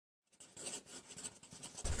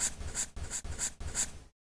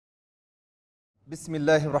بسم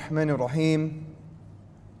الله الرحمن الرحيم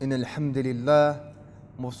إن الحمد لله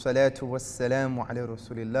والصلاة والسلام على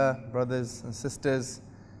رسول الله. Brothers and sisters,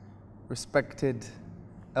 respected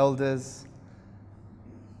elders,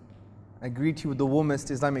 I greet you with the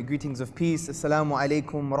warmest Islamic greetings of peace. Assalamu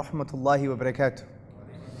alaikum wa rahmatullahi wa barakatuh.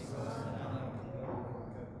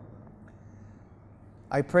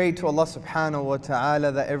 I pray to Allah subhanahu wa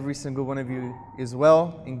ta'ala that every single one of you is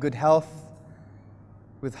well, in good health,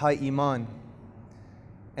 with high iman.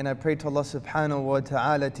 And I pray to Allah subhanahu wa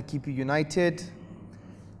ta'ala to keep you united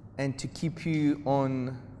and to keep you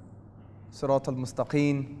on Sirat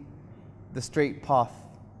al-Mustaqeen, the straight path.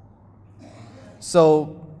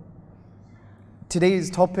 So today's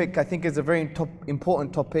topic, I think, is a very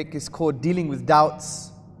important topic. It's called dealing with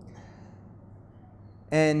doubts.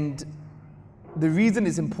 And the reason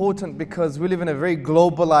is important because we live in a very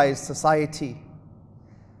globalized society.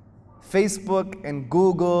 Facebook and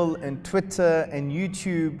Google and Twitter and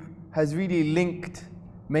YouTube has really linked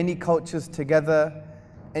many cultures together,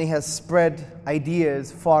 and it has spread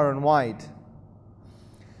ideas far and wide.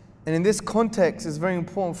 And in this context, it's very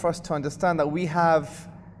important for us to understand that we have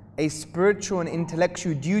a spiritual and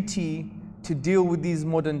intellectual duty to deal with these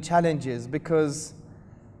modern challenges, because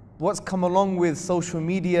what's come along with social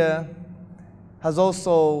media has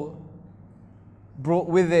also brought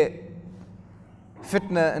with it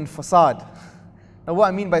fitna and fasad. Now what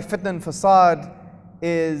I mean by fitna and fasad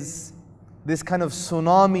is this kind of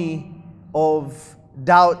tsunami of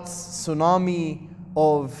doubts, tsunami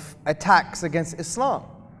of attacks against Islam.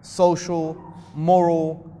 Social,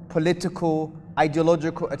 moral, political,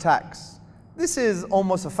 ideological attacks. This is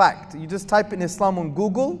almost a fact. You just type in Islam on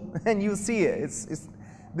Google and you'll see it.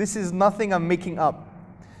 This is nothing I'm making up.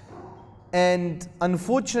 And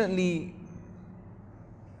unfortunately,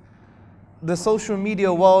 the social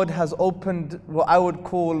media world has opened what I would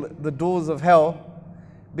call the doors of hell,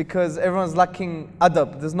 because everyone's lacking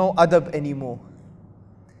adab. There's no adab anymore.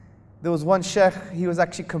 There was one sheikh, he was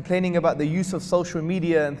actually complaining about the use of social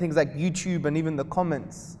media and things like YouTube and even the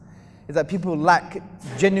comments, is that people lack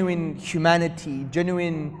genuine humanity,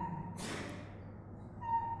 genuine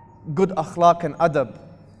good akhlaq and adab.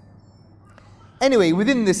 Anyway,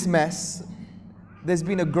 within this mess, there's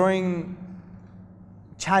been a growing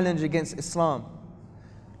challenge against Islam.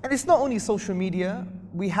 And it's not only social media.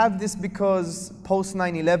 We have this because post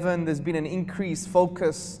 9/11, there's been an increased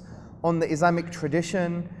focus on the Islamic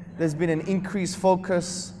tradition. There's been an increased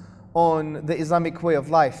focus on the Islamic way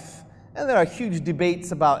of life. And there are huge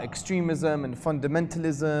debates about extremism and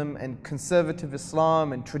fundamentalism and conservative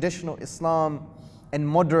Islam and traditional Islam and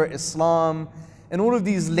moderate Islam and all of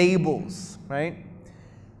these labels, right?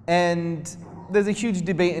 And there's a huge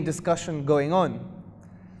debate and discussion going on.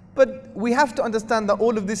 But we have to understand that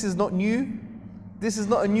all of this is not new. This is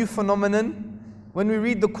not a new phenomenon. When we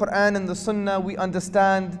read the Quran and the Sunnah, we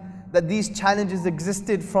understand that these challenges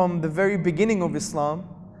existed from the very beginning of Islam.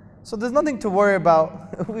 So there's nothing to worry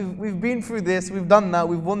about. We've been through this, we've done that,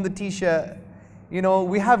 we've won the t-shirt. You know,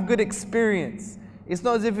 we have good experience. It's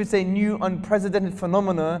not as if it's a new, unprecedented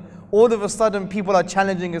phenomena. All of a sudden, people are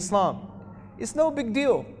challenging Islam. It's no big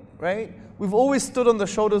deal, right? We've always stood on the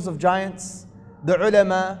shoulders of giants, the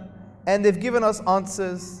ulama, and they've given us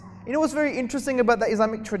answers. You know what's very interesting about the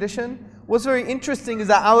Islamic tradition? What's very interesting is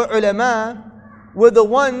that our ulama were the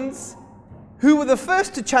ones who were the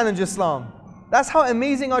first to challenge Islam. That's how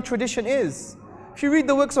amazing our tradition is. If you read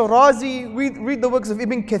the works of Razi, read the works of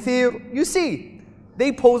Ibn Kathir, you see,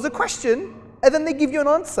 they pose a question and then they give you an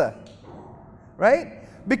answer, right?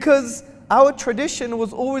 Because our tradition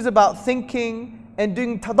was always about thinking and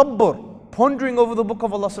doing tadabbur, pondering over the book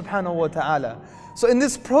of Allah subhanahu wa ta'ala. So in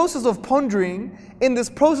this process of pondering, in this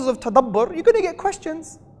process of tadabbur, you're going to get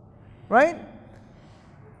questions, right?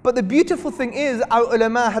 But the beautiful thing is, our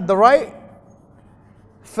ulama had the right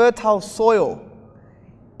fertile soil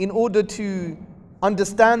in order to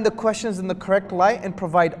understand the questions in the correct light and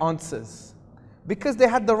provide answers. Because they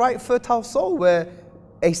had the right fertile soil where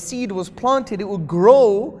a seed was planted, it would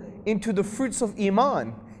grow into the fruits of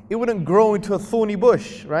iman. It wouldn't grow into a thorny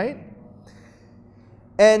bush, right?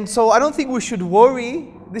 And so I don't think we should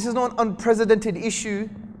worry. This is not an unprecedented issue,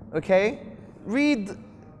 okay? Read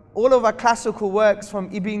all of our classical works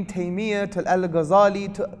from Ibn Taymiyyah to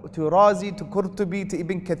Al-Ghazali to Razi to Qurtubi to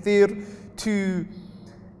Ibn Kathir to...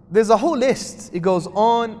 There's a whole list. It goes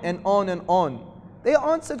on and on and on. They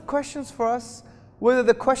answered questions for us, whether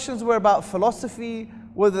the questions were about philosophy,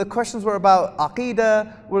 whether the questions were about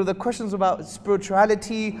aqidah, whether the questions were about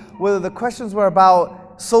spirituality, whether the questions were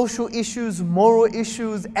about social issues, moral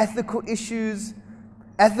issues, ethical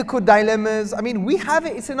dilemmas. I mean, we have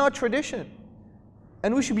it, it's in our tradition.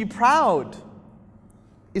 And we should be proud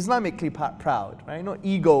Islamically proud, right? Not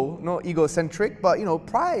egocentric, but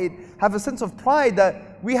pride. Have a sense of pride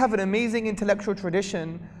that we have an amazing intellectual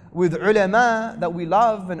tradition with ulama that we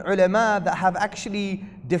love, and ulama that have actually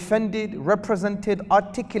defended, represented,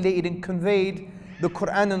 articulated, and conveyed the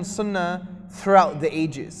Quran and Sunnah throughout the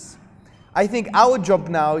ages. I think our job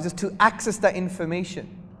now is just to access that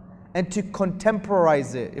information and to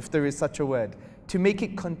contemporize it, if there is such a word, to make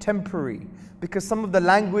it contemporary. Because some of the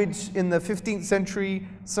language in the 15th century,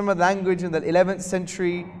 some of the language in the 11th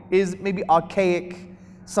century is maybe archaic.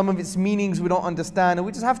 Some of its meanings we don't understand, and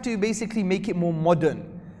we just have to basically make it more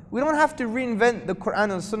modern. We don't have to reinvent the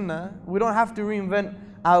Quran and Sunnah. We don't have to reinvent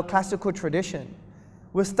our classical tradition.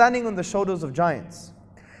 We're standing on the shoulders of giants.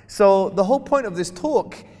 So the whole point of this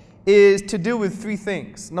talk is to deal with three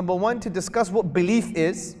things. Number one, to discuss what belief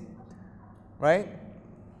is, right?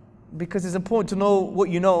 Because it's important to know what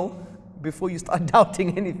you know before you start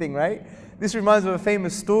doubting anything, right? This reminds me of a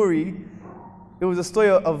famous story. It was a story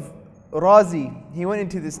of Razi. He went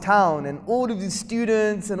into this town, and all of his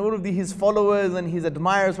students and all of his followers and his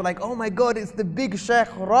admirers were like, oh my God, it's the big Sheikh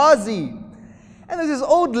Razi. And there's this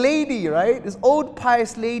old lady, right? This old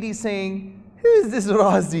pious lady saying, who is this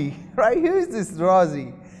Razi, right? Who is this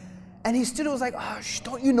Razi? And his student was like, oh,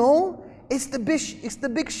 don't you know? It's the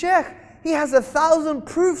big Sheikh. He has 1,000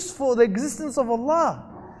 proofs for the existence of Allah.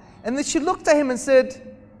 And then she looked at him and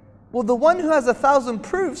said, well, the one who has 1,000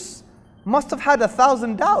 proofs must have had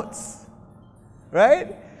 1,000 doubts,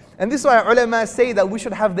 right? And this is why ulama say that we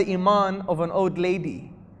should have the iman of an old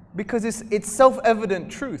lady, because it's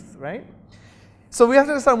self-evident truth, right? So we have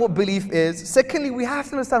to understand what belief is. Secondly, we have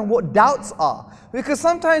to understand what doubts are, because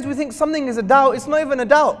sometimes we think something is a doubt. It's not even a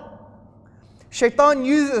doubt. Shaitan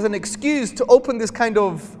uses it as an excuse to open this kind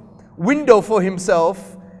of window for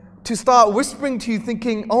himself to start whispering to you,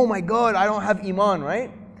 thinking, oh my God, I don't have iman,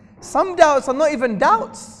 right? Some doubts are not even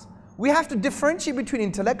doubts. We have to differentiate between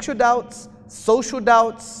intellectual doubts, social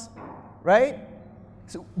doubts, right?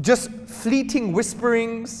 So just fleeting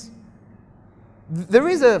whisperings. There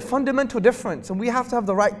is a fundamental difference, and we have to have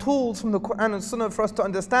the right tools from the Quran and Sunnah for us to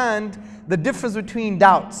understand the difference between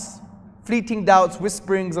doubts, fleeting doubts,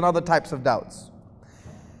 whisperings, and other types of doubts.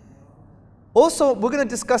 Also, we're going to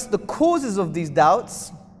discuss the causes of these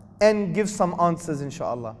doubts and give some answers,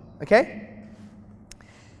 inshallah. Okay?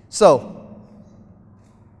 So,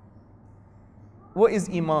 what is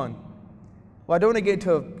Iman? Well, I don't want to get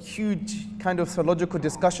into a huge kind of theological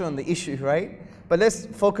discussion on the issue, right? But let's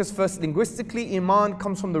focus first linguistically. Iman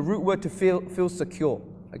comes from the root word to feel secure.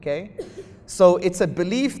 Okay? So, it's a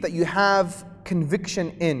belief that you have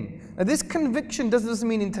conviction in. Now, this conviction doesn't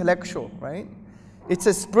mean intellectual, right? It's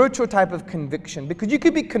a spiritual type of conviction, because you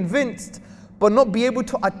could be convinced but not be able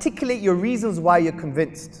to articulate your reasons why you're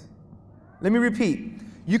convinced. Let me repeat.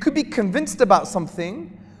 You could be convinced about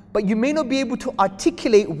something, but you may not be able to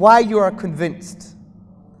articulate why you are convinced.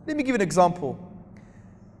 Let me give an example.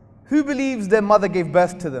 Who believes their mother gave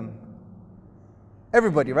birth to them?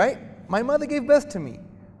 Everybody, right? My mother gave birth to me.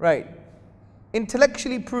 Right.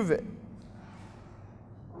 Intellectually prove it.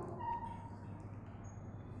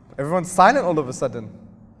 Everyone's silent all of a sudden.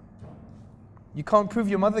 You can't prove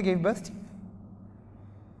your mother gave birth to you.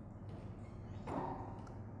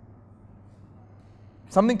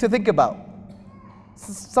 Something to think about.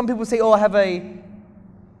 Some people say, oh, I have a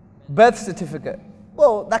birth certificate.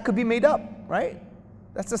 Well, that could be made up, right?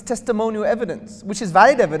 That's just testimonial evidence, which is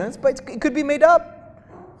valid evidence, but it could be made up,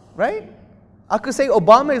 right? I could say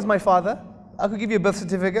Obama is my father. I could give you a birth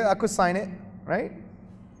certificate. I could sign it, right?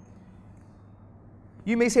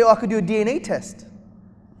 You may say, oh, I could do a DNA test.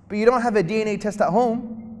 But you don't have a DNA test at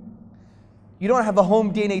home. You don't have a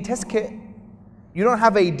home DNA test kit. You don't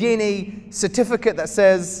have a DNA certificate that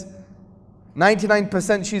says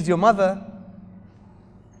 99% she's your mother.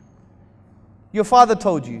 Your father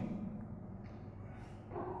told you.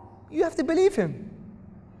 You have to believe him.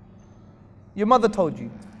 Your mother told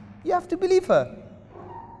you. You have to believe her.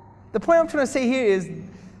 The point I'm trying to say here is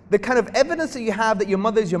the kind of evidence that you have that your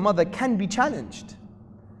mother is your mother can be challenged.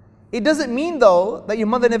 It doesn't mean, though, that your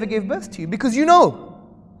mother never gave birth to you, because you know,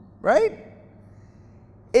 right?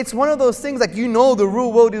 It's one of those things like you know the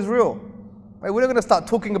real world is real. Right? We're not going to start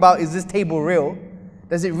talking about, is this table real?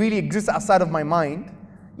 Does it really exist outside of my mind?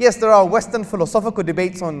 Yes, there are Western philosophical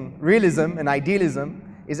debates on realism and idealism.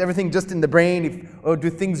 Is everything just in the brain, or do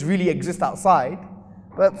things really exist outside?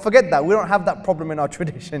 But forget that. We don't have that problem in our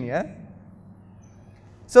tradition, yeah?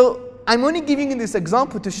 So I'm only giving you this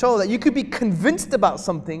example to show that you could be convinced about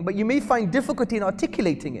something, but you may find difficulty in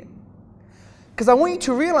articulating it. Because I want you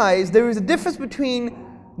to realize there is a difference between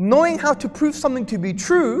knowing how to prove something to be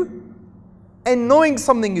true and knowing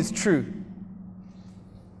something is true.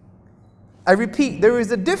 I repeat, there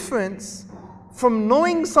is a difference from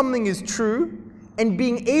knowing something is true and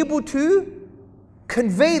being able to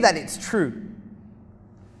convey that it's true.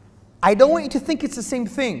 I don't want you to think it's the same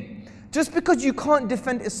thing. Just because you can't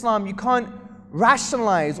defend Islam, you can't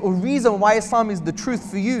rationalize or reason why Islam is the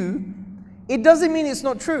truth for you, it doesn't mean it's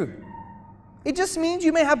not true. It just means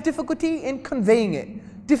you may have difficulty in conveying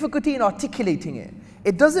it, difficulty in articulating it.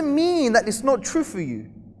 It doesn't mean that it's not true for you.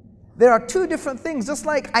 There are two different things. Just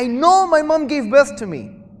like I know my mom gave birth to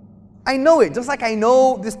me. I know it. Just like I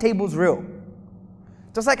know this table's real.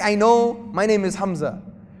 Just like I know my name is Hamza.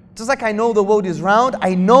 Just like I know the world is round,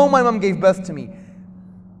 I know my mom gave birth to me.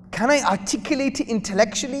 Can I articulate it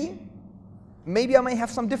intellectually? Maybe I might have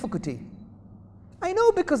some difficulty. I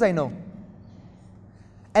know because I know.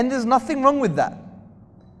 And there's nothing wrong with that.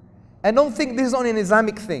 And don't think this is only an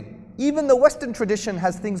Islamic thing. Even the Western tradition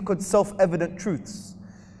has things called self-evident truths.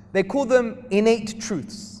 They call them innate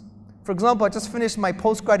truths. For example, I just finished my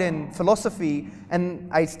postgrad in philosophy and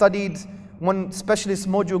I studied one specialist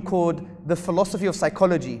module called the philosophy of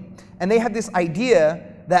psychology. And they had this idea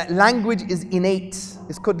that language is innate.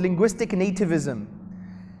 It's called linguistic nativism.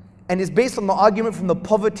 And it's based on the argument from the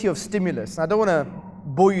poverty of stimulus. I don't want to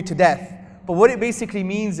bore you to death, but what it basically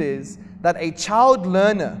means is that a child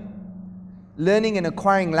learner learning and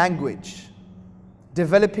acquiring language,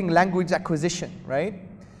 developing language acquisition, right,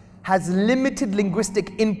 has limited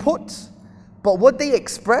linguistic input, but what they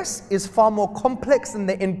express is far more complex than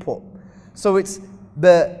the input. So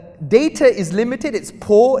the data is limited, it's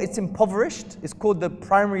poor, it's impoverished. It's called the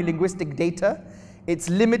primary linguistic data. It's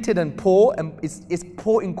limited and poor, and it's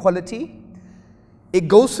poor in quality. It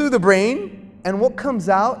goes through the brain, and what comes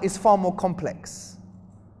out is far more complex,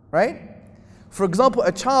 right? For example,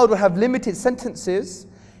 a child will have limited sentences,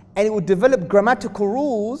 and it will develop grammatical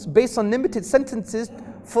rules based on limited sentences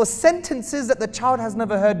for sentences that the child has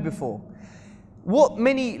never heard before. What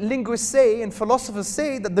many linguists say and philosophers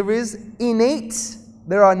say that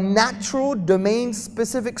there are natural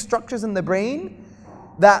domain-specific structures in the brain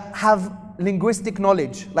that have linguistic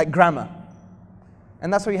knowledge, like grammar.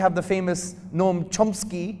 And that's why you have the famous Noam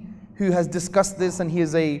Chomsky, who has discussed this, and he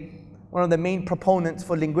is one of the main proponents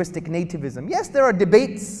for linguistic nativism. Yes, there are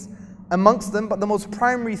debates amongst them, but the most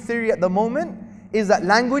primary theory at the moment is that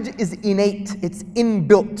language is innate, it's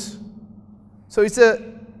inbuilt. So it's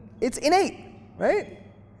innate, right?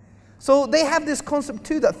 So they have this concept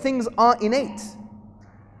too, that things are innate.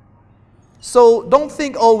 So don't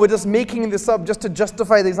think, oh, we're just making this up just to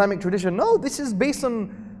justify the Islamic tradition. No, this is based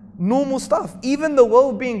on normal stuff. Even the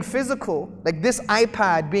world being physical, like this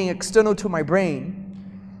iPad being external to my brain,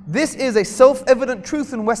 this is a self-evident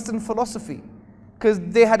truth in Western philosophy. Because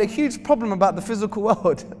they had a huge problem about the physical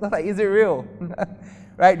world. Like, is it real?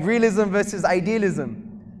 Right? Realism versus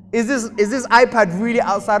idealism. Is this iPad really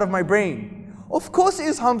outside of my brain? Of course it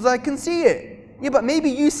is, Hamza, I can see it. Yeah, but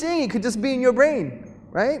maybe you seeing it could just be in your brain,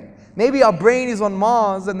 right? Maybe our brain is on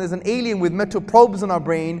Mars and there's an alien with metal probes in our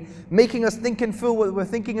brain making us think and feel what we're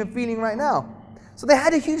thinking and feeling right now. So they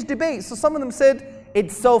had a huge debate. So some of them said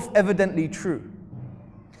it's self-evidently true.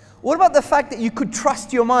 What about the fact that you could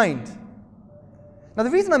trust your mind? Now the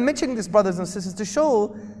reason I'm mentioning this, brothers and sisters, is to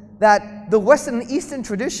show that the Western and Eastern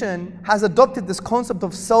tradition has adopted this concept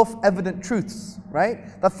of self-evident truths,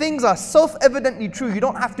 right? That things are self-evidently true. You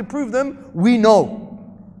don't have to prove them. We know,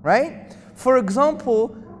 right? For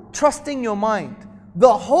example, trusting your mind.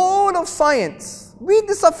 The whole of science, read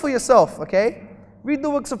this up for yourself, okay? Read the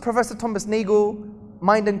works of Professor Thomas Nagel,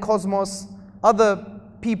 Mind and Cosmos, other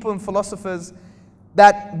people and philosophers,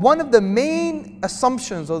 that one of the main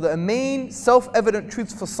assumptions or the main self-evident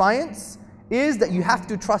truths for science is that you have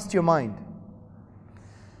to trust your mind.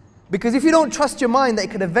 Because if you don't trust your mind that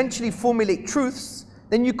it can eventually formulate truths,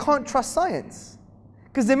 then you can't trust science.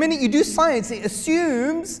 Because the minute you do science, it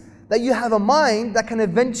assumes that you have a mind that can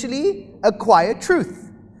eventually acquire truth.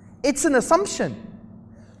 It's an assumption.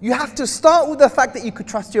 You have to start with the fact that you could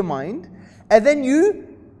trust your mind, and then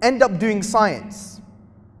you end up doing science.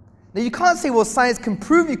 Now you can't say, well, science can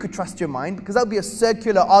prove you could trust your mind, because that would be a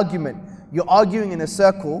circular argument. You're arguing in a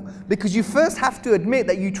circle, because you first have to admit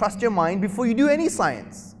that you trust your mind before you do any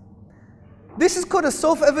science. This is called a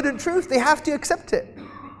self-evident truth. They have to accept it.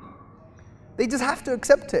 They just have to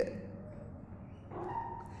accept it.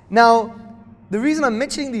 Now, the reason I'm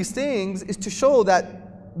mentioning these things is to show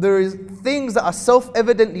that there is things that are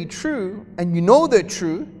self-evidently true, and you know they're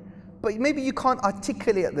true, but maybe you can't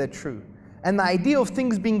articulate that they're true. And the idea of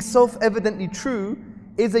things being self-evidently true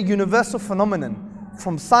is a universal phenomenon,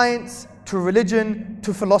 from science to religion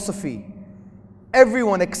to philosophy.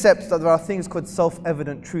 Everyone accepts that there are things called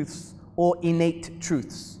self-evident truths or innate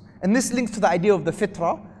truths. And this links to the idea of the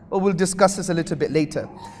fitrah, but we'll discuss this a little bit later.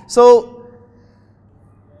 So,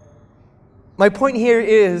 my point here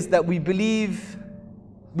is that we believe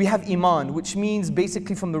we have Iman, which means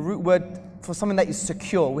basically from the root word for something that is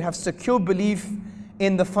secure. We have secure belief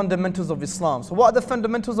in the fundamentals of Islam. So what are the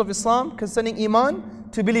fundamentals of Islam concerning Iman?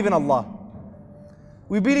 To believe in Allah.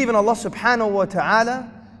 We believe in Allah subhanahu wa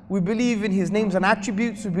ta'ala. We believe in His names and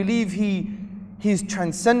attributes. We believe He is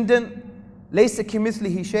transcendent. Laysa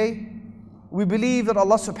kimithlihi shay. We believe that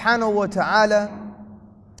Allah subhanahu wa ta'ala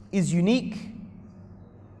is unique.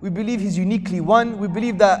 We believe He's uniquely one. We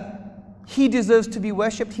believe that He deserves to be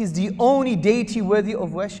worshipped. He's the only deity worthy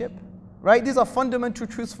of worship. Right? These are fundamental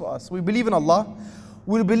truths for us. We believe in Allah.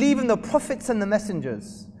 We believe in the prophets and the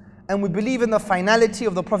messengers. And we believe in the finality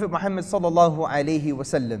of the Prophet Muhammad sallallahu alayhi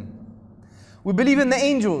wasallam. We believe in the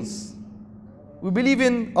angels. We believe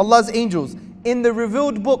in Allah's angels. In the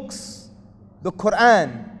revealed books, the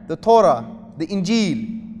Quran, the Torah, the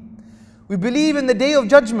Injil. We believe in the Day of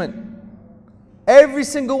Judgment. Every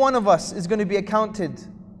single one of us is going to be accounted,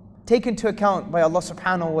 taken to account by Allah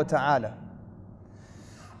subhanahu wa ta'ala.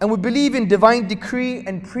 And we believe in divine decree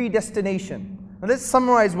and predestination. Now let's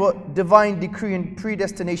summarize what divine decree and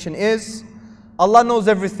predestination is. Allah knows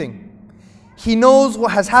everything. He knows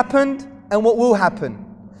what has happened and what will happen.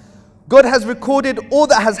 God has recorded all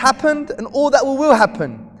that has happened and all that will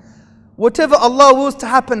happen. Whatever Allah wills to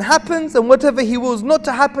happen, happens, and whatever He wills not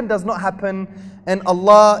to happen, does not happen. And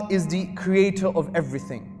Allah is the creator of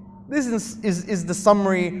everything. This is the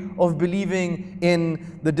summary of believing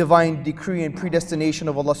in the divine decree and predestination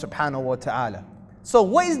of Allah subhanahu wa ta'ala. So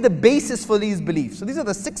what is the basis for these beliefs? So these are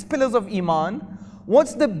the 6 pillars of Iman.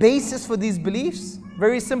 What's the basis for these beliefs?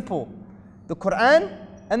 Very simple. The Quran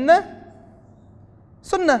and the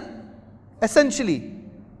Sunnah. Essentially,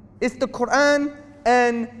 it's the Quran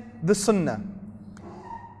and the Sunnah.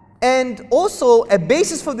 And also a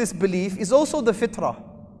basis for this belief is also the fitrah.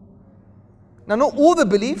 Now not all the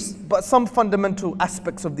beliefs, but some fundamental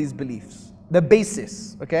aspects of these beliefs. The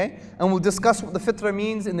basis, okay? And we'll discuss what the fitrah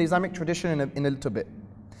means in the Islamic tradition in a little bit.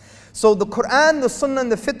 So the Quran, the Sunnah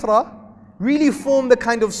and the fitrah really form the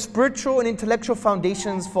kind of spiritual and intellectual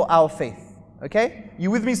foundations for our faith. Okay?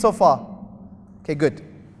 You with me so far? Okay, good.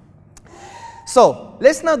 So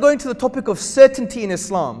let's now go into the topic of certainty in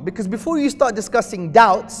Islam. Because before you start discussing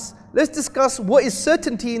doubts, let's discuss what is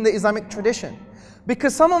certainty in the Islamic tradition.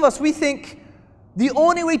 Because some of us, we think the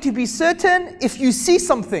only way to be certain if you see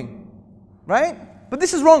something. Right? But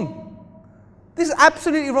this is wrong. This is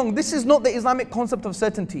absolutely wrong. This is not the Islamic concept of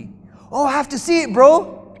certainty. Oh, I have to see it,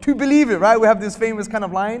 bro, to believe it, right? We have this famous kind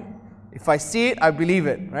of line. If I see it, I believe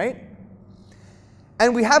it, right?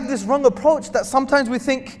 And we have this wrong approach that sometimes we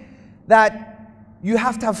think that you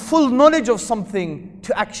have to have full knowledge of something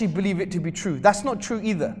to actually believe it to be true. That's not true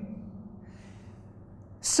either.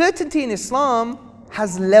 Certainty in Islam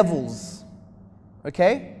has levels,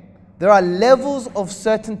 okay? There are levels of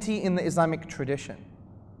certainty in the Islamic tradition.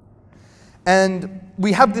 And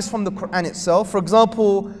we have this from the Quran itself. For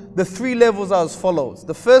example, the 3 levels are as follows.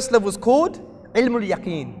 The first level is called ilmul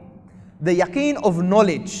yaqeen, the yaqeen of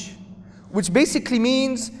knowledge, which basically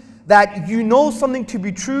means that you know something to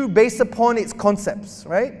be true based upon its concepts,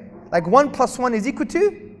 right? Like 1 + 1 is equal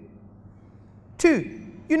to 2.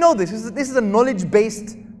 You know this. This is a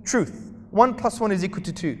knowledge-based truth. 1 + 1 is equal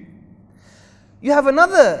to 2. You have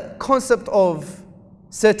another concept of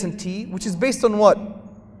certainty, which is based on what?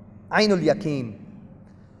 Ainul yaqeen.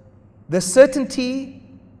 The certainty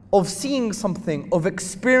of seeing something, of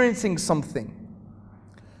experiencing something.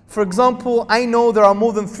 For example, I know there are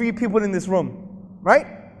more than 3 people in this room, right?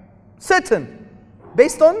 Certain.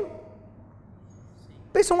 Based on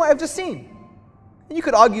what I've just seen. And you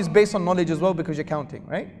could argue it's based on knowledge as well because you're counting,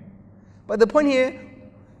 right? But the point here,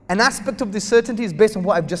 an aspect of this certainty is based on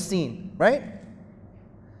what I've just seen, right?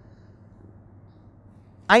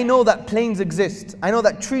 I know that planes exist. I know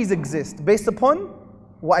that trees exist based upon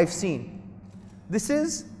what I've seen. This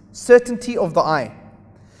is certainty of the eye.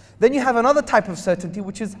 Then you have another type of certainty,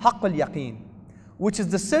 which is haqq al-yaqeen, which is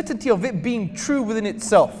the certainty of it being true within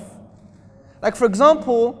itself. Like for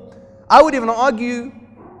example, I would even argue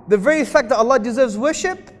the very fact that Allah deserves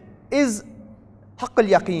worship is haqq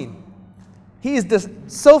al-yaqeen. He is the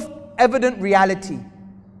self-evident reality,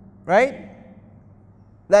 right?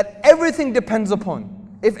 That everything depends upon.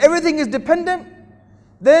 If everything is dependent,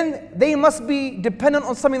 then they must be dependent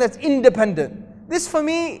on something that's independent. This for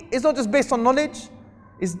me is not just based on knowledge,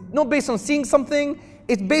 it's not based on seeing something,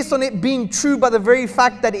 it's based on it being true by the very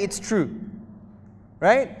fact that it's true.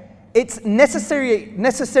 Right? It's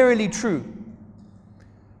necessarily true.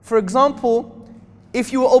 For example,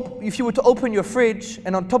 if you were to open your fridge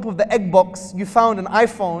and on top of the egg box you found an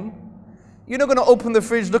iPhone, you're not going to open the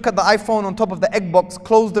fridge, look at the iPhone on top of the egg box,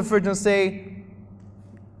 close the fridge and say,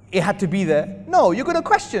 it had to be there. No, you're going to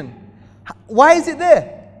question, why is it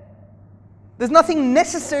there? There's nothing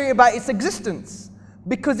necessary about its existence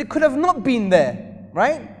because it could have not been there,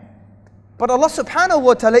 right? But Allah subhanahu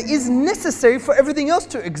wa ta'ala is necessary for everything else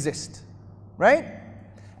to exist, right?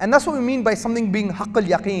 And that's what we mean by something being haqq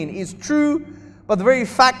al-yaqeen. It's true, but the very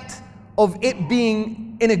fact of it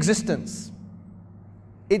being in existence,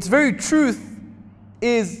 its very truth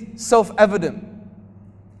is self-evident,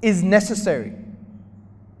 is necessary.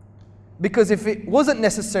 Because if it wasn't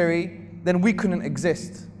necessary, then we couldn't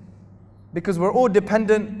exist. Because we're all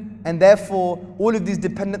dependent, and therefore all of these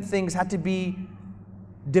dependent things had to be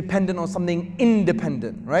dependent on something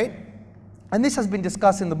independent, right? And this has been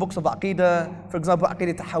discussed in the books of Aqidah. For example,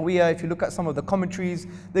 Aqidah Tahawiyah, if you look at some of the commentaries,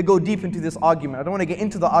 they go deep into this argument. I don't want to get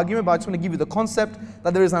into the argument, but I just want to give you the concept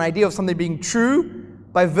that there is an idea of something being true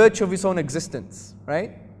by virtue of its own existence,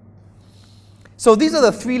 right? So these are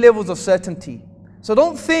the three levels of certainty. So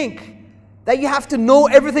don't think that you have to know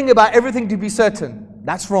everything about everything to be certain.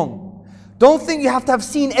 That's wrong. Don't think you have to have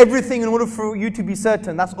seen everything in order for you to be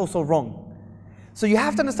certain. That's also wrong. So you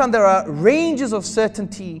have to understand there are ranges of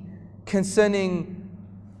certainty concerning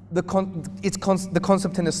the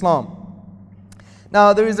concept in Islam.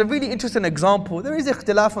 Now there is a really interesting example. There is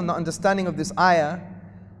ikhtilaf on the understanding of this ayah,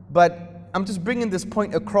 but I'm just bringing this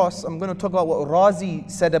point across. I'm going to talk about what Razi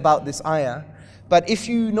said about this ayah. But if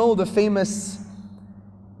you know the famous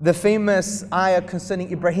ayah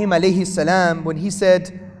concerning Ibrahim alayhi salam, when he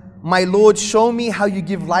said, "My Lord, show me how you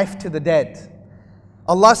give life to the dead."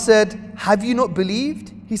 Allah said, "Have you not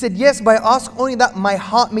believed?" He said, "Yes, but I ask only that my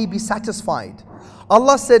heart may be satisfied."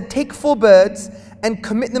 Allah said, "Take 4 birds and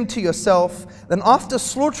commit them to yourself. Then after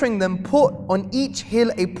slaughtering them, put on each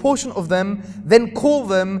hill a portion of them, then call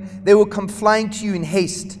them. They will come flying to you in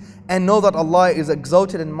haste. And know that Allah is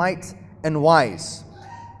exalted in might and wise."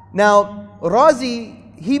 Now, Razi,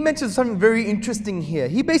 he mentions something very interesting here.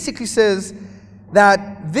 He basically says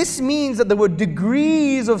that this means that there were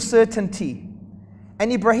degrees of certainty.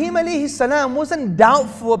 And Ibrahim alayhi salam wasn't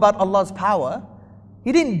doubtful about Allah's power.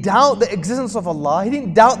 He didn't doubt the existence of Allah. He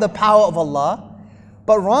didn't doubt the power of Allah.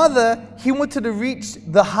 But rather, he wanted to reach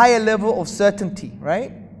the higher level of certainty,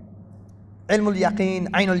 right? Ilmul yaqeen,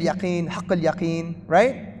 aynul yaqeen, haqqul yaqeen,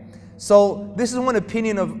 right? So this is one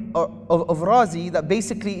opinion of Razi, that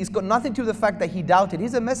basically it's got nothing to do with the fact that he doubted.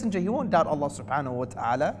 He's a messenger, he won't doubt Allah subhanahu wa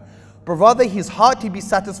ta'ala. But rather his heart to be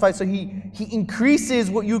satisfied, so he increases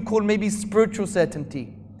what you call maybe spiritual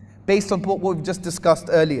certainty, based on what we've just discussed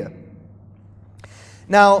earlier.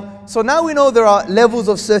 Now, so now we know there are levels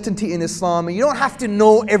of certainty in Islam, and you don't have to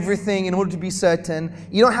know everything in order to be certain.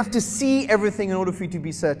 You don't have to see everything in order for you to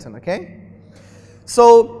be certain, okay?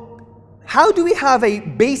 So, how do we have a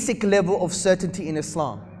basic level of certainty in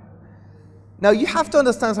Islam? Now, you have to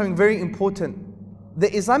understand something very important.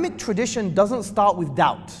 The Islamic tradition doesn't start with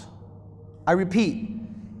doubt. I repeat,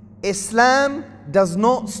 Islam does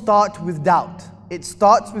not start with doubt. It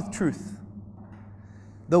starts with truth.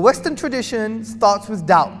 The Western tradition starts with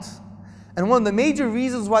doubt. And one of the major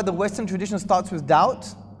reasons why the Western tradition starts with doubt,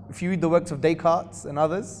 if you read the works of Descartes and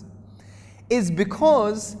others, is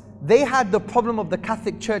because they had the problem of the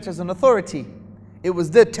Catholic Church as an authority. It was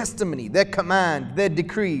their testimony, their command, their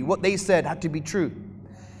decree, what they said had to be true.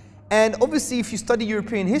 And obviously, if you study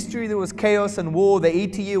European history, there was chaos and war, the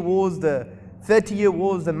 80-year wars, the 30-year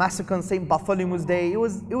wars, the massacre on St. Bartholomew's Day. It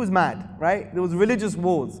was mad, right? There was religious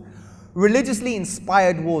wars, religiously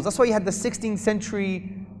inspired wars. That's why you had the 16th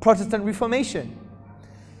century Protestant Reformation.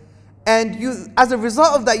 And as a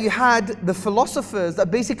result of that, you had the philosophers that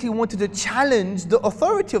basically wanted to challenge the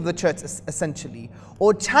authority of the church, essentially,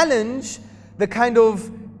 or challenge the kind of,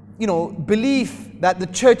 belief that the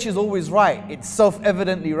church is always right. It's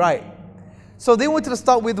self-evidently right. So they wanted to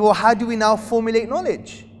start with, well, how do we now formulate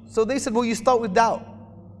knowledge? So they said, well, you start with doubt.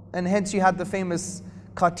 And hence you had the famous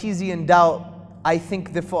Cartesian doubt, I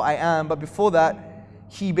think, therefore I am. But before that,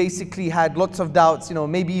 he basically had lots of doubts,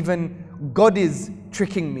 maybe even God is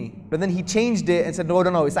tricking me. But then he changed it and said,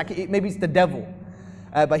 no, it's like, maybe it's the devil.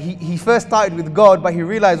 But he first started with God, but he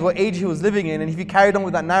realized what age he was living in, and if he carried on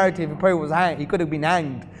with that narrative, he probably was hanged. He could have been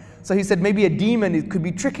hanged. So he said, maybe a demon could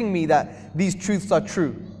be tricking me that these truths are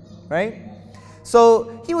true, right?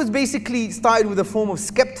 So he was basically started with a form of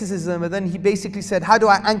skepticism, and then he basically said, how do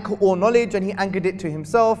I anchor all knowledge? And he anchored it to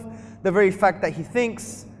himself, the very fact that he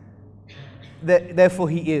thinks, that therefore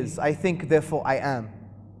he is. I think, therefore I am.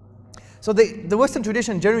 So the Western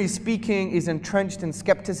tradition, generally speaking, is entrenched in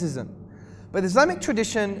skepticism. But the Islamic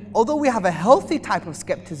tradition, although we have a healthy type of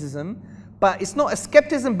skepticism, but it's not a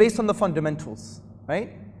skepticism based on the fundamentals,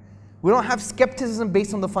 right? We don't have skepticism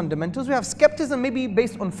based on the fundamentals. We have skepticism maybe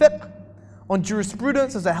based on fiqh, on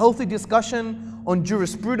jurisprudence. There's a healthy discussion on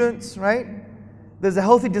jurisprudence, right? There's a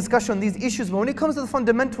healthy discussion on these issues. But when it comes to the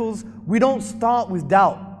fundamentals, we don't start with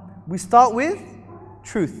doubt. We start with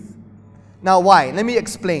truth. Now why? Let me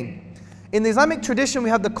explain. In the Islamic tradition, we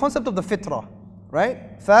have the concept of the fitrah,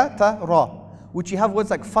 right? Fatara, which you have words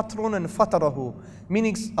like fatrun and fatarahu,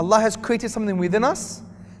 meaning Allah has created something within us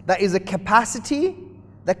that is a capacity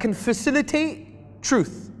that can facilitate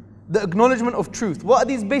truth, the acknowledgement of truth. What are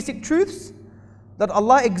these basic truths? That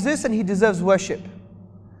Allah exists and He deserves worship.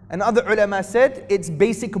 And other ulama said it's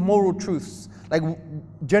basic moral truths, like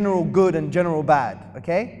general good and general bad,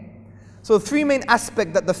 okay? So three main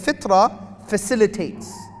aspects that the fitrah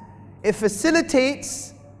facilitates. It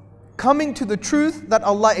facilitates coming to the truth that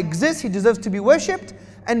Allah exists, He deserves to be worshipped,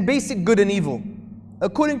 and basic good and evil,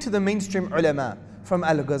 according to the mainstream ulama, from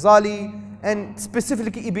Al-Ghazali, and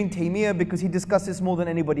specifically Ibn Taymiyyah, because he discussed this more than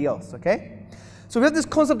anybody else, okay? So we have this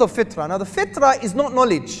concept of fitrah. Now the fitrah is not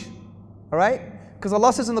knowledge, all right? Because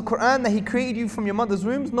Allah says in the Quran that He created you from your mother's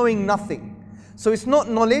wombs knowing nothing. So it's not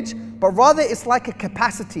knowledge, but rather it's like a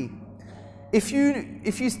capacity. If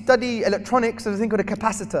you study electronics, there's a thing called a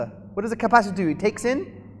capacitor. What does a capacitor do? It takes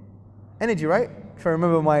in energy, right? If I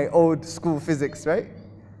remember my old school physics, right?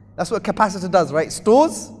 That's what a capacitor does, right? It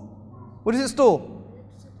stores. What does it store?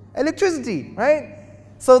 Electricity, right?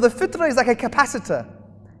 So the fitrah is like a capacitor.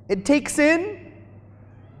 It takes in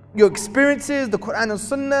your experiences, the Quran and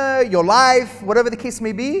Sunnah, your life, whatever the case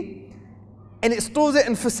may be, and it stores it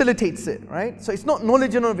and facilitates it, right? So it's not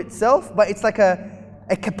knowledge in and of itself, but it's like a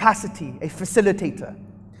capacity, a facilitator.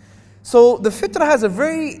 So the fitrah has a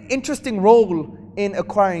very interesting role in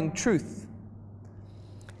acquiring truth.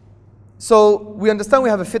 So we understand we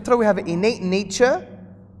have a fitrah, we have an innate nature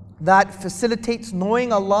that facilitates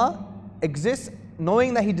knowing Allah exists,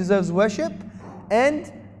 knowing that He deserves worship,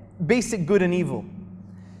 and basic good and evil.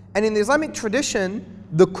 And in the Islamic tradition,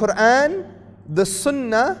 the Quran, the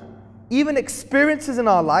Sunnah, even experiences in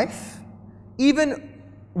our life, even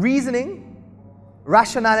reasoning,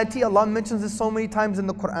 rationality, Allah mentions this so many times in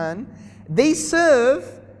the Quran, they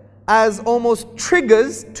serve as almost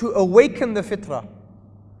triggers to awaken the fitrah.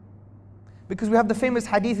 Because we have the famous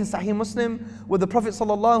hadith in Sahih Muslim where the Prophet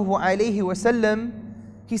ﷺ,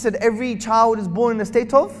 he said every child is born in a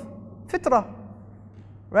state of fitrah,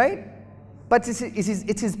 right? But it's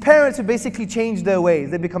his parents who basically change their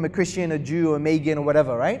ways. They become a Christian, a Jew, a Magan, or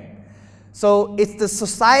whatever, right? So it's the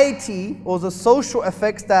society or the social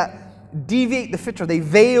effects that deviate the fitrah. They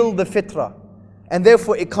veil the fitrah, and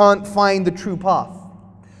therefore it can't find the true path.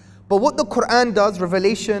 But what the Quran does,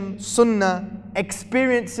 revelation, sunnah,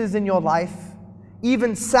 experiences in your life,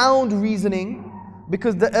 even sound reasoning,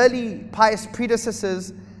 because the early pious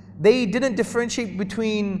predecessors, they didn't differentiate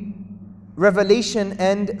between revelation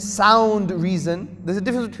and sound reason. There's a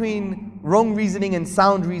difference between wrong reasoning and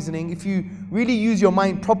sound reasoning. If you really use your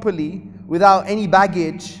mind properly, without any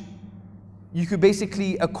baggage, you could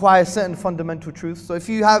basically acquire certain fundamental truths. So if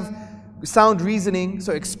you have sound reasoning,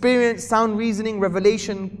 so experience, sound reasoning,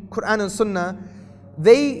 revelation, Quran and Sunnah,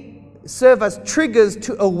 they serve as triggers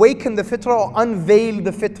to awaken the fitrah or unveil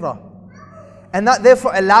the fitrah. And that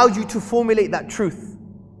therefore allows you to formulate that truth.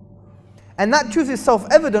 And that truth is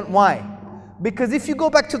self-evident. Why? Because if you go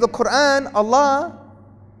back to the Quran, Allah,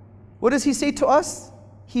 what does He say to us?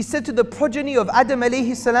 He said to the progeny of Adam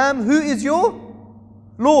alayhi salam, who is your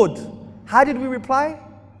Lord? How did we reply?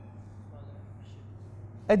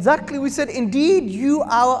 Exactly, we said, indeed, you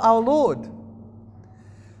are our Lord.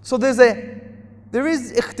 So there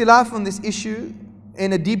is ikhtilaf on this issue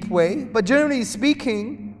in a deep way, but generally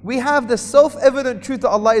speaking, we have the self-evident truth that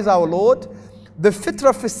Allah is our Lord. The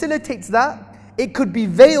fitrah facilitates that. It could be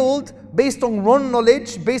veiled based on wrong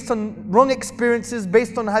knowledge, based on wrong experiences,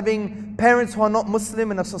 based on having parents who are not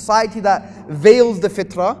Muslim in a society that veils the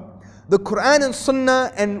fitrah. The Quran and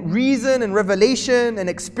Sunnah and reason and revelation and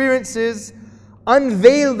experiences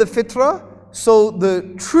unveil the fitrah so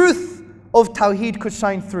the truth of Tawheed could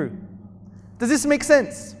shine through. Does this make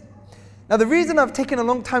sense? Now the reason I've taken a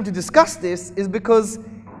long time to discuss this is because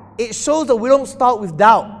it shows that we don't start with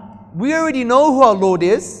doubt. We already know who our Lord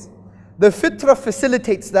is. The fitrah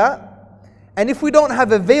facilitates that. And if we don't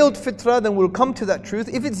have a veiled fitrah, then we'll come to that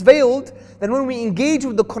truth. If it's veiled, then when we engage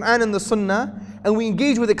with the Quran and the Sunnah, and we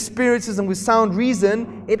engage with experiences and with sound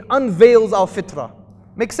reason, it unveils our fitrah.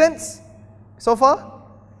 Make sense so far?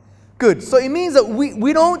 Good. So it means that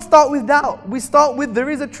we don't start with doubt. We start with there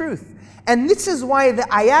is a truth. And this is why the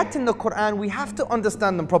ayat in the Quran, we have to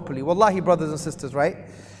understand them properly. Wallahi, brothers and sisters, right?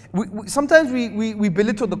 Sometimes we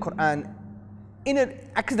belittle the Quran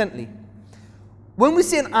accidentally. When we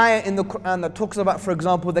see an ayah in the Quran that talks about, for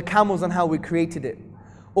example, the camels and how we created it,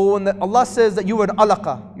 or when Allah says that you were an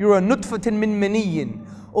alaqa, you were a nutfatin min maniyyin,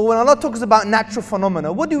 or when Allah talks about natural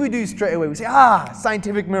phenomena, what do we do straight away? We say,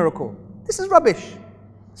 scientific miracle. This is rubbish.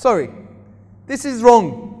 Sorry. This is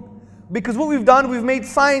wrong. Because what we've done, we've made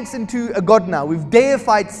science into a god now. We've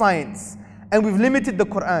deified science and we've limited the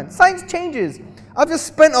Quran. Science changes. I've just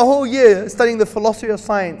spent a whole year studying the philosophy of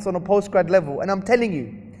science on a postgrad level, and I'm telling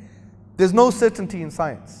you, there's no certainty in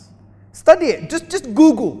science. Study it. Just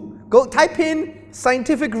Google. Go type in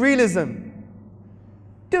scientific realism.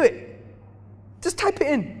 Do it. Just type it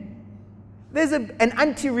in. There's an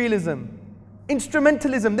anti-realism,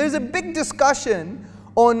 instrumentalism. There's a big discussion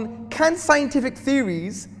on, can scientific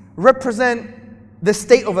theories represent the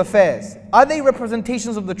state of affairs? Are they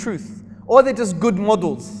representations of the truth? Or are they just good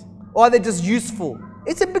models? Or are they just useful?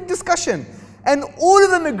 It's a big discussion. And all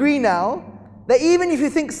of them agree now that even if you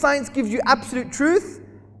think science gives you absolute truth,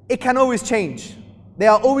 it can always change. They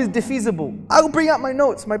are always defeasible. I'll bring out my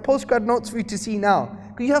notes, my postgrad notes for you to see now.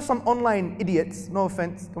 Because you have some online idiots, no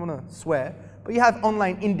offense, don't want to swear, but you have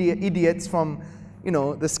online idiots from,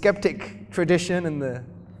 the skeptic tradition and the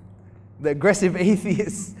aggressive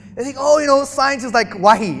atheists. They think, science is like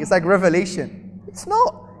wahi, it's like revelation. It's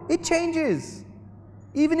not. It changes.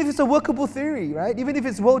 Even if it's a workable theory, right? Even if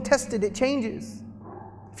it's well tested, it changes.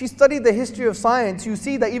 If you study the history of science, you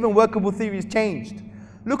see that even workable theories changed.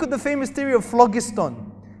 Look at the famous theory of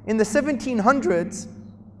phlogiston. In the 1700s,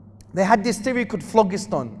 they had this theory called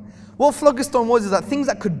phlogiston. What phlogiston was is that things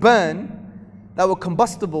that could burn, that were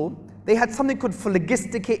combustible, they had something called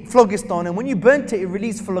phlogiston, and when you burnt it, it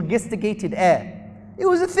released phlogisticated air. It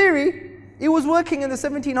was a theory. It was working in the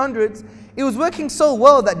 1700s. It was working so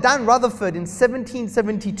well that Dan Rutherford in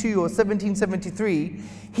 1772 or 1773,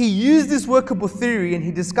 he used this workable theory and he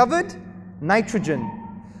discovered nitrogen.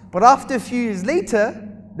 But after a few years later,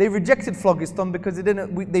 they rejected phlogiston because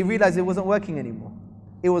they realized it wasn't working anymore.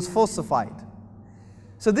 It was falsified.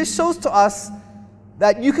 So this shows to us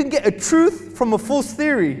that you can get a truth from a false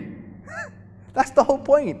theory. That's the whole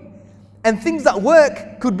point. And things that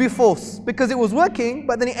work could be false because it was working,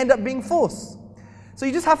 but then it ended up being false. So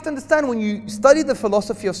you just have to understand, when you study the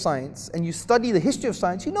philosophy of science and you study the history of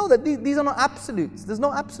science, you know that these are not absolutes. There's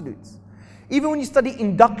no absolutes. Even when you study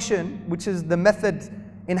induction, which is the method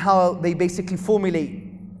in how they basically formulate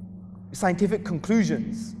scientific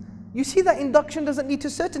conclusions, you see that induction doesn't lead to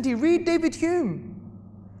certainty. Read David Hume.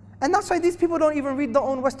 And that's why these people don't even read their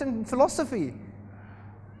own Western philosophy.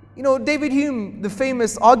 David Hume, the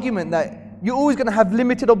famous argument that you're always going to have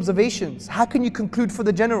limited observations. How can you conclude for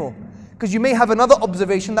the general? Because you may have another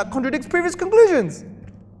observation that contradicts previous conclusions.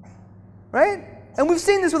 Right? And we've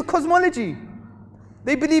seen this with cosmology.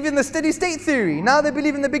 They believe in the steady state theory. Now they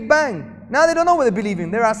believe in the Big Bang. Now they don't know what they believe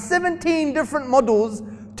in. There are 17 different models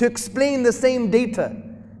to explain the same data.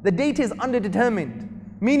 The data is underdetermined,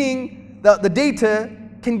 meaning that the data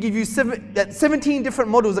can give you 17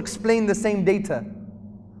 different models explain the same data.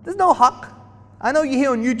 There's no haqq. I know you hear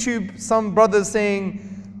on YouTube some brothers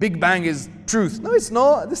saying Big Bang is truth. No, it's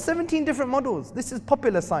not. There's 17 different models. This is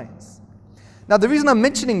popular science. Now, the reason I'm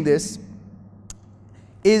mentioning this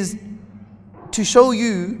is to show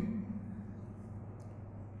you.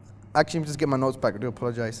 Actually, let me just get my notes back. I do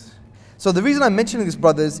apologize. So the reason I'm mentioning this,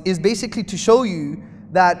 brothers, is basically to show you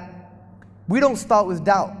that we don't start with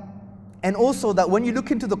doubt. And also that when you look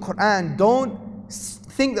into the Quran, don't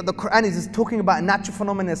think that the Quran is just talking about natural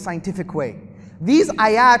phenomena in a scientific way. These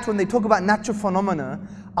ayat, when they talk about natural phenomena,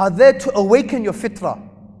 are there to awaken your fitrah.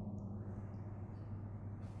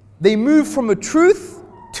 They move from a truth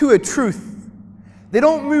to a truth. They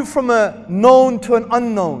don't move from a known to an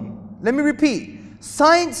unknown. Let me repeat.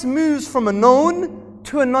 Science moves from a known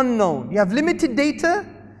to an unknown. You have limited data,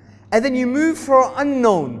 and then you move for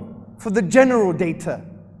unknown, for the general data.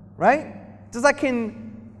 Right? Just like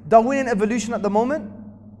in Darwinian evolution at the moment.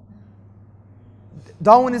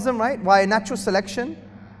 Darwinism, right? Via natural selection.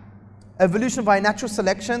 Evolution via natural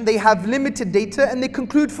selection. They have limited data and they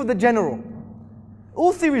conclude for the general.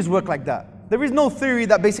 All theories work like that. There is no theory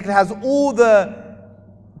that basically has all the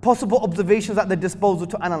possible observations at their disposal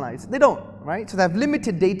to analyze. They don't, right? So they have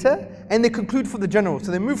limited data and they conclude for the general.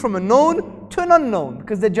 So they move from a known to an unknown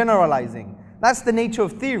because they're generalizing. That's the nature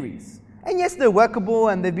of theories. And yes, they're workable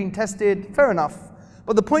and they've been tested, fair enough.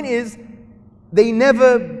 But the point is, they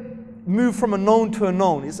never move from a known to a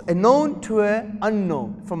known. It's a known to an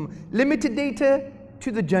unknown. From limited data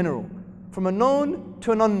to the general. From a known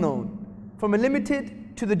to an unknown. From a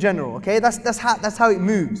limited to the general, okay? That's how it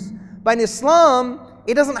moves. But in Islam,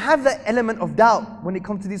 it doesn't have that element of doubt when it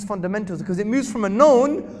comes to these fundamentals, because it moves from a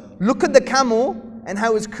known, look at the camel and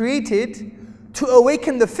how it's created, to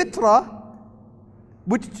awaken the fitrah,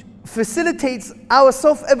 which facilitates our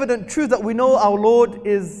self-evident truth that we know our Lord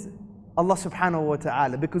is Allah subhanahu wa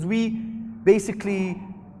ta'ala, because we basically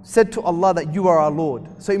said to Allah that you are our Lord.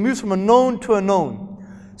 So it moves from a known to a known.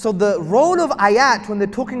 So the role of ayat when they're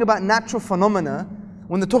talking about natural phenomena,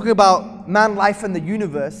 when they're talking about man, life and the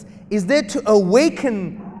universe, is there to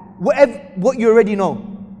awaken what you already know.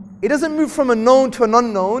 It doesn't move from a known to an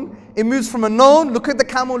unknown. It moves from a known, look at the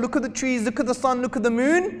camel, look at the trees, look at the sun, look at the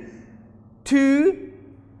moon, to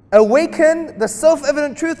awaken the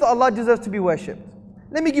self-evident truth that Allah deserves to be worshipped.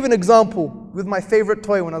 Let me give an example with my favorite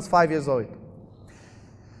toy when I was 5 years old.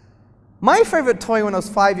 My favorite toy when I was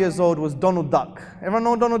 5 years old was Donald Duck. Everyone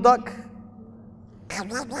know Donald Duck?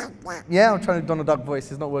 Yeah, I'm trying to do Donald Duck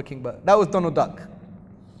voice, it's not working, but that was Donald Duck.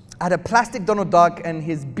 I had a plastic Donald Duck and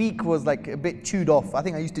his beak was like a bit chewed off. I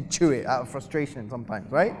think I used to chew it out of frustration sometimes,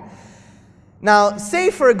 right? Now,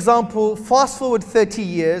 say for example, fast forward 30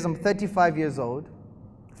 years, I'm 35 years old.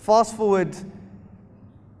 Fast forward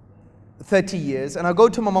 30 years and I go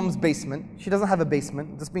to my mom's basement. She doesn't have a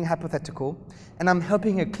basement, just being hypothetical. And I'm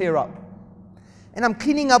helping her clear up. And I'm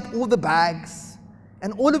cleaning up all the bags.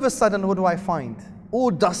 And all of a sudden, what do I find?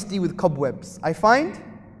 All dusty with cobwebs. I find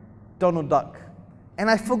Donald Duck. And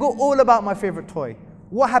I forgot all about my favorite toy.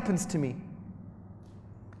 What happens to me?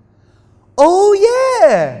 Oh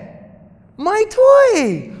yeah, my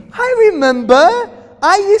toy. I remember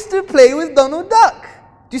I used to play with Donald Duck.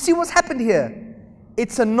 Do you see what's happened here?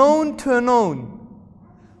 It's a known to a known.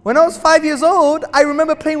 When I was 5 years old, I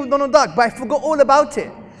remember playing with Donald Duck, but I forgot all about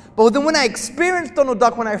it. But then when I experienced Donald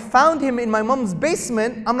Duck, when I found him in my mom's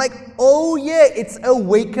basement, I'm like, oh yeah, it's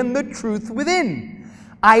awakened the truth within.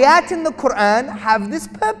 Ayat in the Quran have this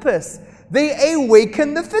purpose. They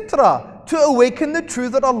awaken the fitrah, to awaken the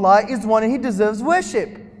truth that Allah is one and He deserves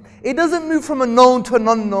worship. It doesn't move from a known to an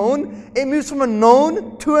unknown, it moves from a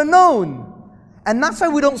known to a known. And that's why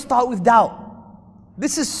we don't start with doubt.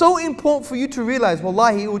 This is so important for you to realize,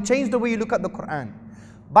 wallahi, it will change the way you look at the Quran.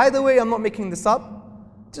 By the way, I'm not making this up.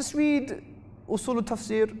 Just read Usul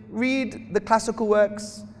al-Tafsir, read the classical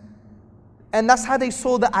works. And that's how they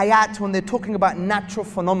saw the ayat when they're talking about natural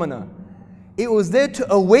phenomena. It was there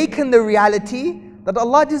to awaken the reality that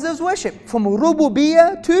Allah deserves worship. From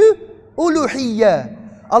rububiyyah to uluhiyyah.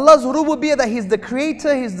 Allah's rububiyyah, that He's the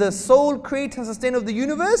creator, He's the sole creator and sustainer of the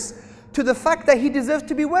universe, to the fact that He deserves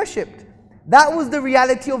to be worshipped. That was the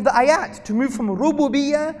reality of the ayat, to move from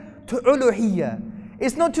rububiyyah to uluhiyyah.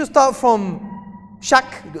 It's not to start from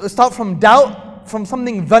shak, start from doubt, from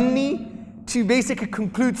something dhanni, to basically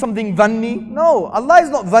conclude something dhanni. No, Allah is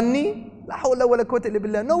not dhanni. La hawla wa la quwwata illa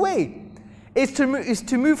billah. No way. It's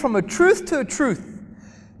to move from a truth to a truth.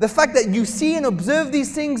 The fact that you see and observe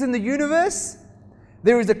these things in the universe,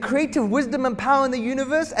 there is a creative wisdom and power in the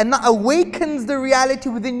universe, and that awakens the reality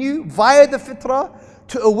within you via the fitrah,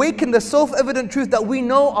 to awaken the self-evident truth that we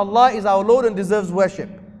know Allah is our Lord and deserves worship.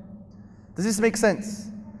 Does this make sense?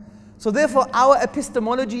 So therefore, our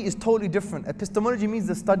epistemology is totally different. Epistemology means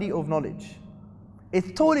the study of knowledge. It's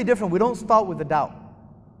totally different. We don't start with the doubt.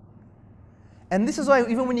 And this is why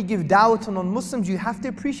even when you give da'wah to non-Muslims, you have to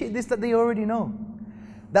appreciate this, that they already know.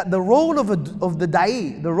 That the role of the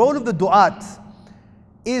da'i, the role of the du'at,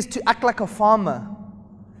 is to act like a farmer,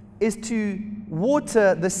 is to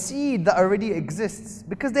water the seed that already exists.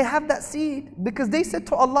 Because they have that seed. Because they said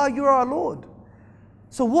to Allah, you are our Lord.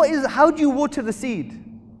 So how do you water the seed?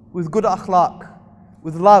 With good akhlaq,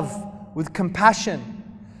 with love, with compassion.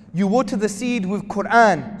 You water the seed with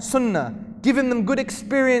Quran, Sunnah, giving them good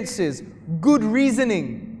experiences, good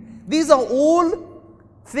reasoning. These are all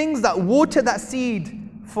things that water that seed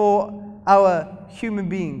for our human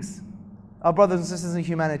beings, our brothers and sisters in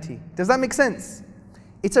humanity. Does that make sense?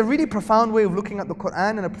 It's a really profound way of looking at the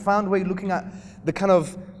Quran and a profound way of looking at the kind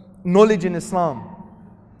of knowledge in Islam.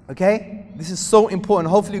 Okay? This is so important.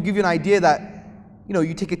 Hopefully it'll give you an idea that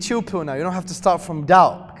you take a chill pill now. You don't have to start from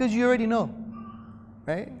doubt because you already know,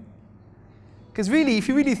 right? Because really, if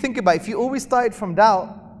you really think about it, if you always started from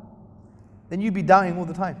doubt, then you'd be doubting all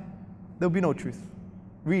the time. There'll be no truth,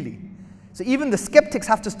 really. So even the skeptics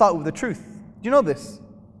have to start with the truth. Do you know this?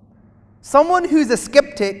 Someone who's a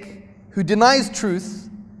skeptic, who denies truth,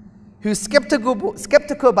 who's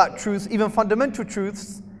skeptical about truth, even fundamental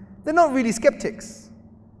truths, they're not really skeptics.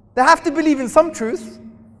 They have to believe in some truth,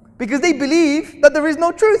 because they believe that there is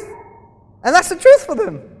no truth. And that's the truth for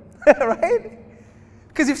them, right?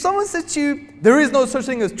 Because if someone says to you, there is no such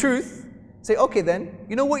thing as truth, say, okay then,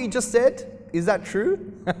 you know what you just said? Is that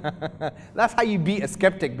true? That's how you beat a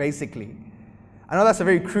skeptic, basically. I know that's a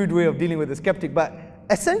very crude way of dealing with a skeptic, but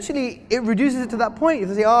essentially it reduces it to that point. If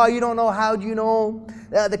they say, oh, you don't know, how do you know?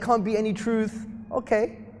 There can't be any truth.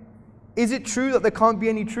 Okay. Is it true that there can't be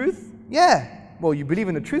any truth? Yeah. Well, you believe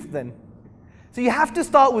in the truth then. So you have to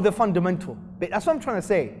start with the fundamental bit. That's what I'm trying to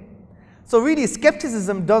say. So really,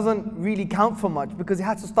 skepticism doesn't really count for much because it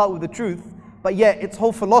has to start with the truth, but yet its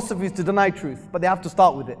whole philosophy is to deny truth, but they have to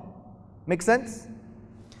start with it. Make sense?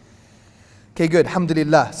 Okay, good.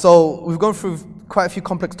 Alhamdulillah. So we've gone through quite a few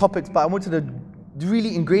complex topics, but I wanted to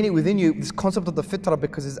really ingrain it within you, this concept of the fitrah,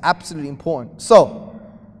 because it's absolutely important. So,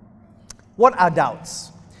 what are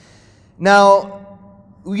doubts? Now,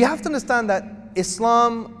 you have to understand that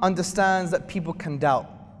Islam understands that people can doubt.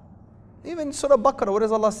 Even Surah Baqarah, what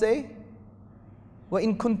does Allah say?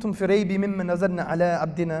 وَإِن كُنْتُمْ فِي رَيْبٍ مِّمَّا نَزَلْنَا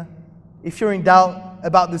عَلَىٰ عَبْدِنَا. If you're in doubt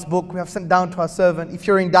about this book we have sent down to our servant, if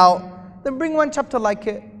you're in doubt, then bring one chapter like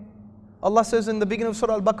it. Allah says in the beginning of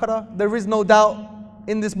Surah Al-Baqarah, there is no doubt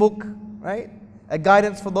in this book, right? A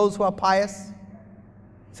guidance for those who are pious.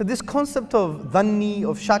 So this concept of dhanni,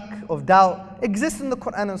 of shak, of doubt, exists in the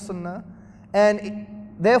Quran and Sunnah, and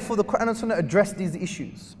therefore the Quran and Sunnah address these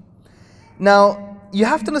issues. Now, you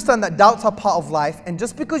have to understand that doubts are part of life, and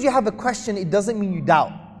just because you have a question, it doesn't mean you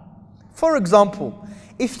doubt. For example,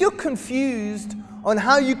 if you're confused on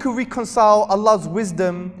how you can reconcile Allah's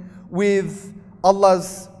wisdom with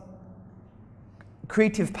Allah's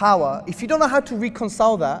creative power, if you don't know how to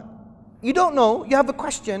reconcile that, you don't know, you have a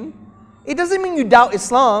question, it doesn't mean you doubt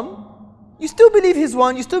Islam. You still believe He's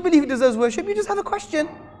one, you still believe He deserves worship, you just have a question.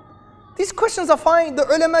 These questions are fine. The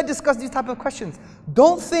ulama discuss these type of questions.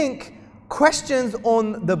 Don't think questions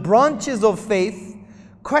on the branches of faith,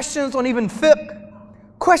 questions on even fiqh,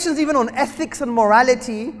 questions even on ethics and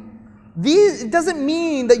morality, it doesn't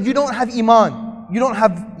mean that you don't have iman, you don't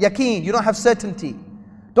have yaqeen, you don't have certainty.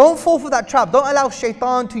 Don't fall for that trap. Don't allow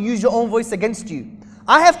shaitan to use your own voice against you.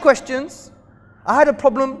 I have questions. I had a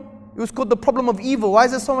problem. It was called the problem of evil. Why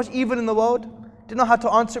is there so much evil in the world? Didn't know how to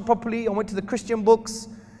answer it properly. I went to the Christian books,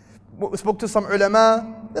 spoke to some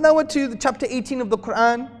ulama. Then I went to the chapter 18 of the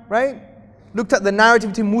Quran, right? Looked at the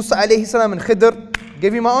narrative between Musa alayhi salam and Khidr,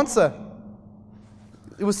 gave him my answer.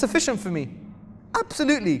 It was sufficient for me.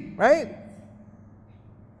 Absolutely, right?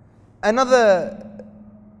 Another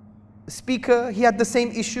speaker, he had the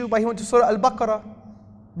same issue, but he went to Surah Al-Baqarah,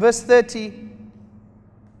 verse 30.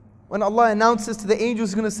 When Allah announces to the angels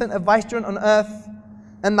He's going to send a vicegerent on earth,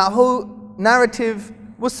 and that whole narrative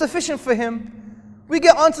was sufficient for him. We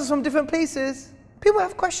get answers from different places. People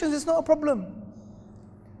have questions, it's not a problem.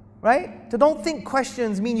 Right? So don't think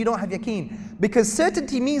questions mean you don't have yaqeen. Because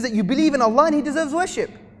certainty means that you believe in Allah and He deserves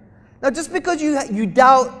worship. Now just because you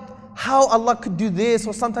doubt how Allah could do this,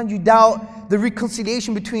 or sometimes you doubt the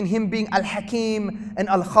reconciliation between Him being Al-Hakim and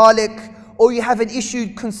Al-Khaliq, or you have an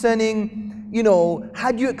issue concerning,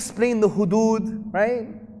 how do you explain the hudud, right?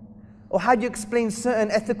 Or how do you explain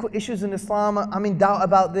certain ethical issues in Islam? I'm in doubt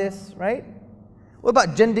about this, right? What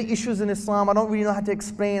about gender issues in Islam? I don't really know how to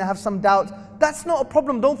explain, I have some doubts. That's not a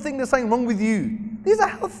problem. Don't think there's something wrong with you. These are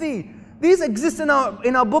healthy. These exist in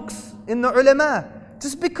our books, in the ulama.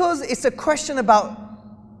 Just because it's a question about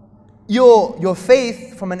your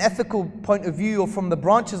faith from an ethical point of view or from the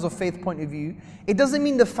branches of faith point of view, it doesn't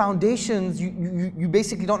mean the foundations, you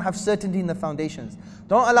basically don't have certainty in the foundations.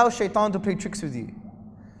 Don't allow shaitan to play tricks with you.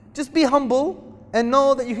 Just be humble and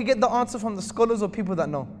know that you can get the answer from the scholars or people that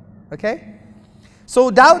know. Okay? So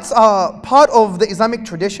doubts are part of the Islamic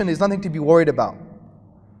tradition, is nothing to be worried about.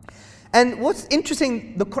 And what's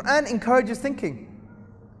interesting, the Quran encourages thinking.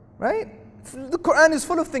 Right? The Quran is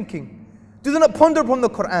full of thinking. Do they not ponder upon the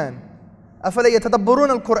Quran? أَفَلَا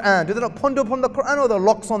يَتَدَبَّرُونَ الْقُرْآنَ. Do they not ponder upon the Quran, or the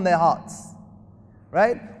locks on their hearts?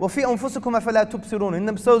 Right? وَفِي أَنفُسِكُمْ أَفَلَا تُبْصِرُونَ. In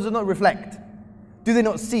themselves do not reflect. Do they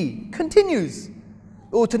not see? Continues.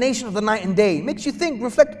 The alternation of the night and day. Makes you think,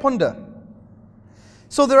 reflect, ponder.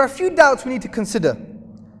 So there are a few doubts we need to consider.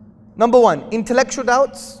 Number one, intellectual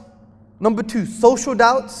doubts. Number two, social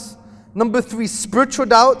doubts. Number three, spiritual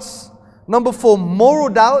doubts. Number four, moral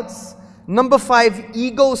doubts. Number five,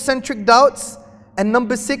 egocentric doubts. And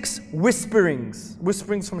number six, whisperings.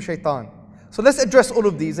 Whisperings from shaitan. So let's address all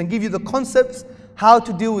of these and give you the concepts how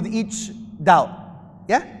to deal with each doubt.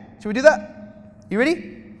 Yeah? Should we do that? You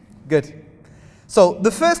ready? Good. So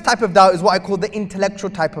the first type of doubt is what I call the intellectual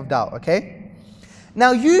type of doubt, okay?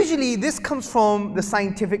 Now usually this comes from the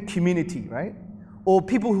scientific community, right? Or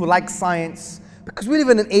people who like science, because we live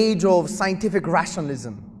in an age of scientific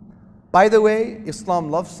rationalism. By the way,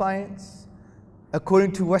 Islam loves science.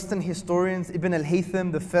 According to Western historians, Ibn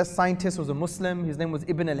al-Haytham, the first scientist, was a Muslim. His name was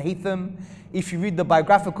Ibn al-Haytham. If you read the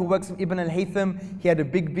biographical works of Ibn al-Haytham, he had a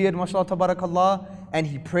big beard, mashallah, tabarakallah, and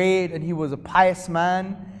he prayed, and he was a pious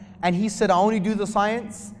man. And he said, I only do the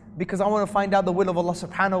science because I want to find out the will of Allah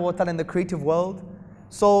subhanahu wa ta'ala in the creative world.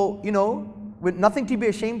 So, you know, with nothing to be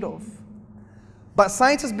ashamed of. But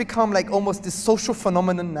science has become like almost this social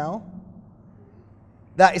phenomenon now,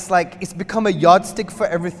 that it's like, it's become a yardstick for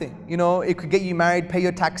everything. You know, it could get you married, pay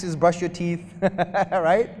your taxes, brush your teeth,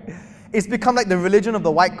 right? It's become like the religion of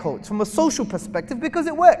the white coats from a social perspective because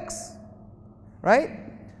it works, right?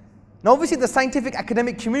 Now obviously the scientific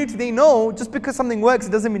academic community, they know just because something works,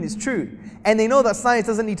 it doesn't mean it's true. And they know that science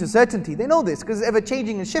doesn't lead to certainty. They know this because it's ever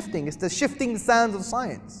changing and shifting. It's the shifting sands of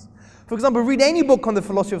science. For example, read any book on the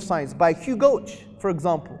philosophy of science by Hugh Gauch, for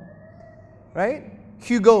example, right?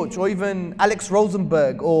 Hugh Gauch, or even Alex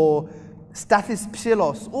Rosenberg, or Stathis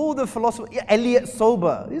Psilos, all the philosophers, Elliot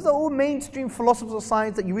Sober. These are all mainstream philosophers of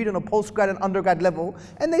science that you read on a postgrad and undergrad level,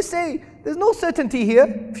 and they say, there's no certainty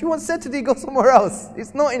here. If you want certainty, go somewhere else.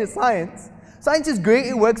 It's not in a science. Science is great,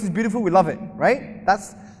 it works, it's beautiful, we love it, right?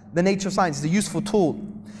 That's the nature of science, it's a useful tool.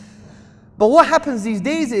 But what happens these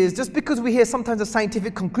days is, just because we hear sometimes a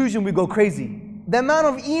scientific conclusion, we go crazy. The amount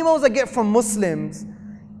of emails I get from Muslims,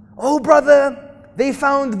 oh brother, they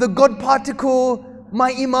found the God particle,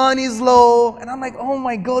 my iman is low. And I'm like, oh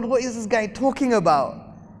my God, what is this guy talking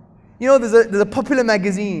about? You know, there's a popular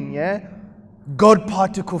magazine, yeah? God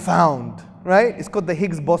particle found, right? It's called the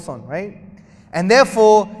Higgs boson, right? And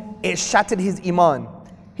therefore, it shattered his iman.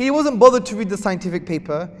 He wasn't bothered to read the scientific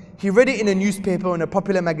paper. He read it in a newspaper or in a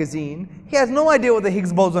popular magazine. He has no idea what the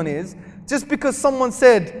Higgs boson is. Just because someone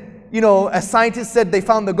said, you know, a scientist said they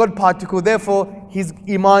found the God particle, therefore his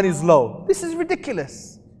iman is low. This is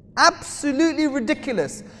ridiculous. Absolutely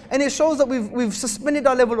ridiculous. And it shows that we've suspended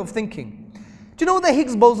our level of thinking. Do you know what the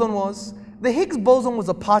Higgs boson was? The Higgs boson was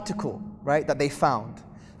a particle, right, that they found,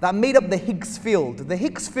 that made up the Higgs field. The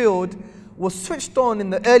Higgs field was switched on in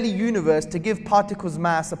the early universe to give particles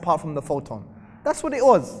mass apart from the photon. That's what it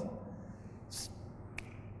was.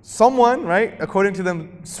 Someone, right, according to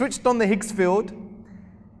them, switched on the Higgs field,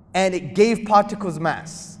 and it gave particles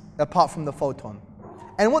mass apart from the photon.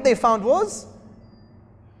 And what they found was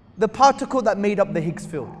the particle that made up the Higgs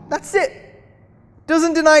field. That's it.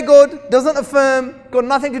 Doesn't deny God, doesn't affirm, got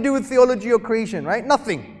nothing to do with theology or creation, right?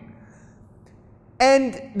 Nothing.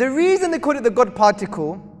 And the reason they called it the God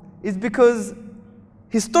particle is because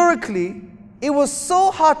historically it was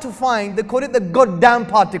so hard to find, they called it the goddamn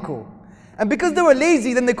particle. And because they were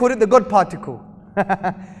lazy, then they called it the God particle.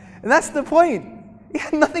 And that's the point. It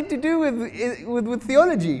had nothing to do with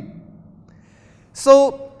theology.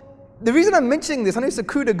 So the reason I'm mentioning this, I know it's a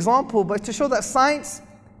crude example, but to show that science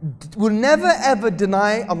will never ever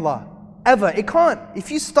deny Allah. Ever. It can't. If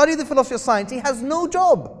you study the philosophy of science, it has no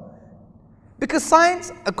job. Because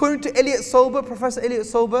science, according to Elliot Sober, Professor Elliot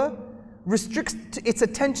Sober, restricts its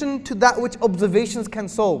attention to that which observations can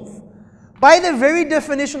solve. By the very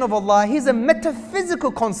definition of Allah, He's a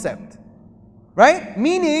metaphysical concept. Right?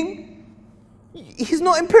 Meaning, He's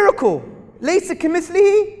not empirical. Laysa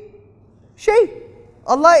kamithlihi shay.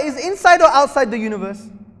 Allah is inside or outside the universe?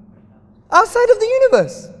 Outside of the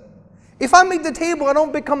universe. If I make the table, I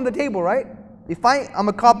don't become the table, right? If I'm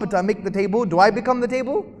a carpenter, I make the table, do I become the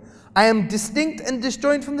table? I am distinct and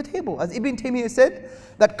disjoined from the table. As Ibn Taymiyyah said,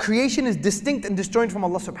 that creation is distinct and disjoined from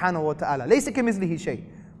Allah subhanahu wa ta'ala. Laysa kamithlihi shay.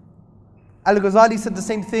 Al-Ghazali said the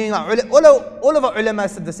same thing. All of our ulama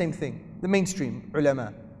said the same thing. The mainstream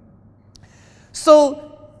ulama.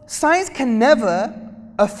 So, science can never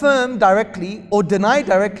affirm directly or deny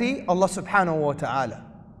directly Allah subhanahu wa ta'ala.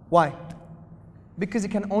 Why? Because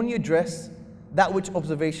it can only address that which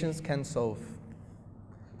observations can solve.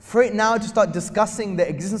 For it now to start discussing the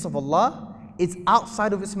existence of Allah, it's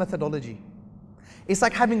outside of its methodology. It's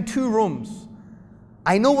like having two rooms.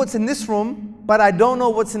 I know what's in this room, but I don't know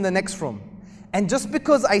what's in the next room. And just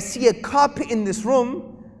because I see a carpet in this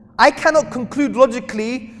room, I cannot conclude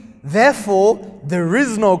logically, therefore, there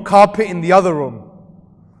is no carpet in the other room.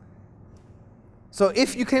 So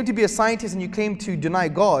if you claim to be a scientist and you claim to deny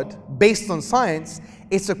God based on science,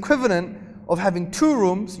 it's equivalent of having two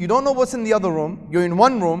rooms, you don't know what's in the other room, you're in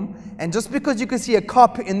one room, and just because you can see a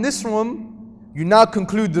carpet in this room, you now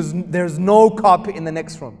conclude there's no carpet in the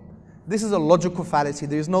next room. This is a logical fallacy.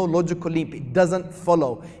 There is no logical leap. It doesn't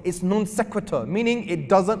follow. It's non sequitur, meaning it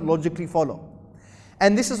doesn't logically follow.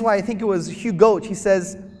 And this is why I think it was Hugh Gauch, he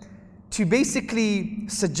says, to basically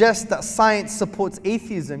suggest that science supports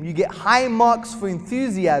atheism, you get high marks for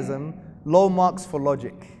enthusiasm, low marks for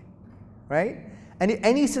logic, right?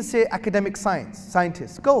 Any sincere academic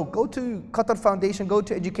scientist, go to Qatar Foundation, go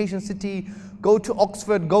to Education City, go to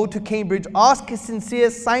Oxford, go to Cambridge, ask a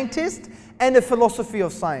sincere scientist and a philosopher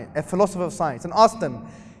of science, and ask them,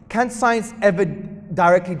 can science ever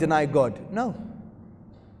directly deny God? No,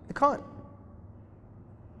 it can't.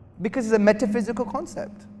 Because it's a metaphysical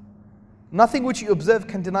concept. Nothing which you observe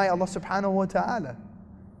can deny Allah subhanahu wa ta'ala.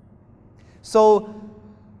 So,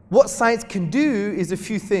 what science can do is a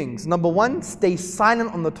few things. Number one, stay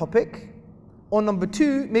silent on the topic. Or number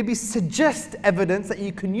two, maybe suggest evidence that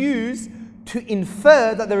you can use to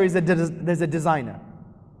infer that there's a designer.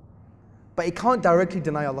 But it can't directly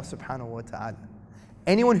deny Allah subhanahu wa ta'ala.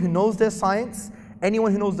 Anyone who knows their science,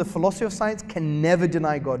 anyone who knows the philosophy of science can never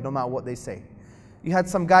deny God, no matter what they say. You had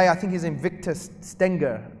some guy, I think his name Victor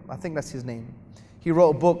Stenger, I think that's his name. He wrote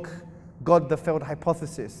a book, God the Failed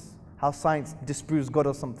Hypothesis, how science disproves God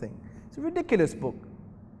or something. It's a ridiculous book.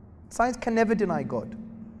 Science can never deny God.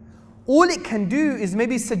 All it can do is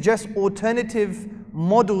maybe suggest alternative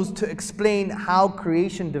models to explain how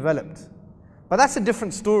creation developed. But that's a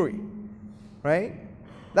different story, right?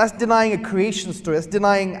 That's denying a creation story. That's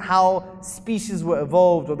denying how species were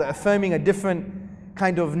evolved, or they're affirming a different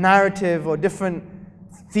kind of narrative or different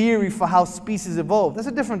theory for how species evolved. That's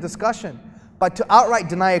a different discussion. But to outright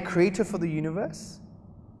deny a creator for the universe,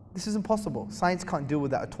 this is impossible. Science can't deal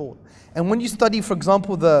with that at all. And when you study, for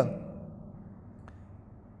example, the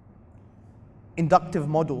inductive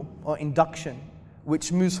model or induction,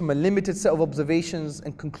 which moves from a limited set of observations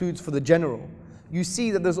and concludes for the general, you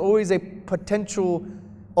see that there's always a potential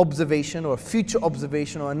observation or a future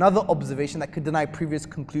observation or another observation that could deny previous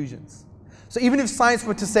conclusions. So even if science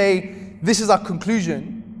were to say, this is our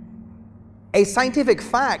conclusion, a scientific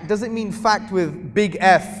fact doesn't mean fact with big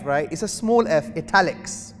F, right? It's a small f,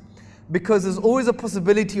 italics. Because there's always a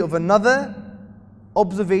possibility of another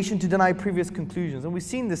observation to deny previous conclusions. And we've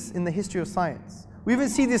seen this in the history of science. We even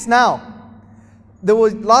see this now.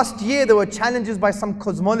 Last year, there were challenges by some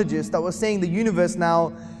cosmologists that were saying the universe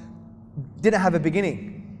now didn't have a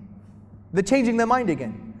beginning. They're changing their mind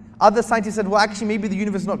again. Other scientists said, well, actually, maybe the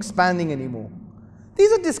universe is not expanding anymore.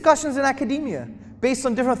 These are discussions in academia, based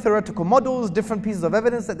on different theoretical models, different pieces of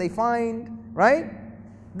evidence that they find, right?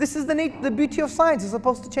 This is the beauty of science. It's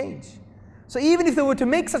supposed to change. So even if they were to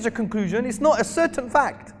make such a conclusion, it's not a certain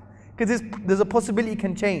fact, because there's a possibility it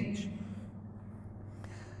can change.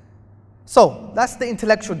 So that's the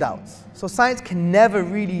intellectual doubts. So science can never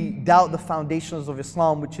really doubt the foundations of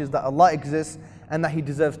Islam, which is that Allah exists and that He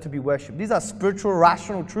deserves to be worshipped. These are spiritual,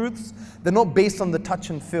 rational truths. They're not based on the touch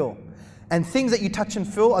and feel. And things that you touch and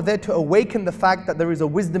feel are there to awaken the fact that there is a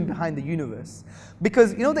wisdom behind the universe.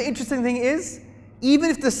 Because you know the interesting thing is, even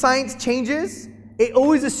if the science changes, it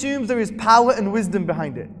always assumes there is power and wisdom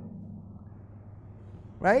behind it.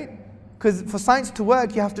 Right? Because for science to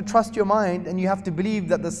work, you have to trust your mind and you have to believe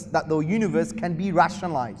that the universe can be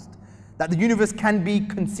rationalized, that the universe can be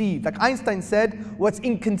conceived. Like Einstein said, what's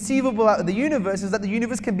inconceivable out of the universe is that the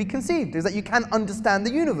universe can be conceived, is that you can understand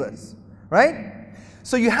the universe. Right?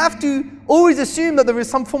 So you have to always assume that there is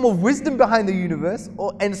some form of wisdom behind the universe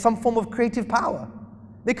and some form of creative power.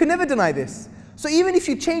 They could never deny this. So even if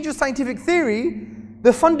you change your scientific theory,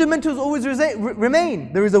 the fundamentals always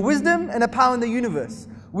remain. There is a wisdom and a power in the universe,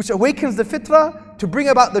 which awakens the fitrah to bring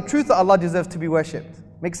about the truth that Allah deserves to be worshipped.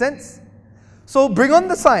 Make sense? So bring on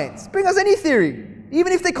the science. Bring us any theory.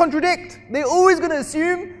 Even if they contradict, they're always going to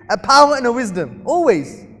assume a power and a wisdom.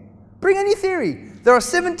 Always. Bring any theory. There are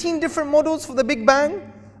 17 different models for the Big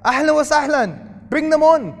Bang. Ahlan wa sahlan. Bring them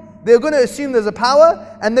on. They're going to assume there's a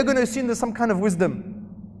power and they're going to assume there's some kind of wisdom.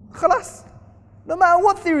 Khalas. No matter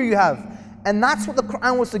what theory you have. And that's what the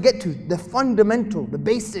Quran wants to get to. The fundamental, the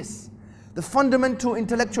basis. The fundamental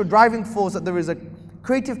intellectual driving force that there is a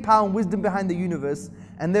creative power and wisdom behind the universe,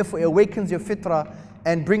 and therefore it awakens your fitrah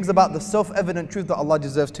and brings about the self-evident truth that Allah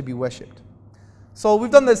deserves to be worshipped. So we've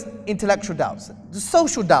done this intellectual doubts. The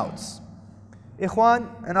social doubts. Ikhwan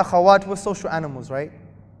and akhawat, we're social animals, right?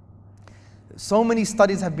 So many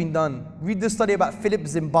studies have been done. Read this study about Philip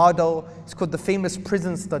Zimbardo. It's called the famous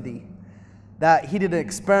prison study. That he did an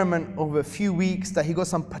experiment over a few weeks, that he got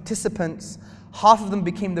some participants. Half of them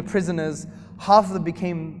became the prisoners, half of them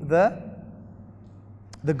became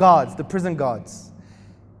the guards, the prison guards.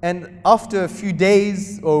 And after a few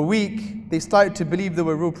days or a week, they started to believe they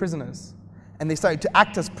were real prisoners. And they started to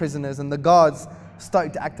act as prisoners, and the guards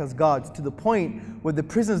started to act as guards, to the point where the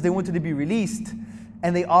prisoners, they wanted to be released,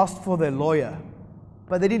 and they asked for their lawyer.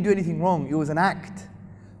 But they didn't do anything wrong, it was an act.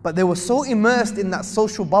 But they were so immersed in that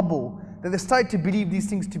social bubble that they started to believe these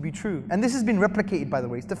things to be true. And this has been replicated, by the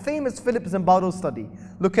way. It's the famous Philip Zimbardo study.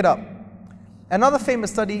 Look it up. Another famous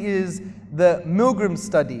study is the Milgram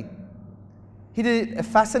study. He did a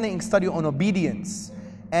fascinating study on obedience,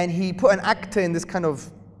 and he put an actor in this kind of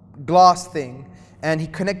glass thing, and he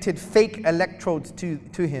connected fake electrodes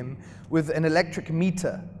to him with an electric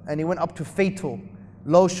meter, and he went up to fatal,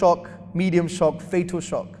 low shock, medium shock, fatal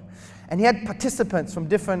shock. And he had participants from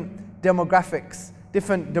different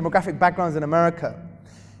demographic backgrounds in America.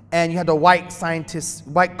 And you had a white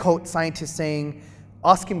coat scientist saying,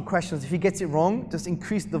 ask him questions. If he gets it wrong, just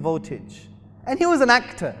increase the voltage. And he was an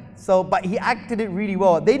actor, but he acted it really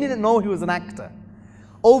well. They didn't know he was an actor.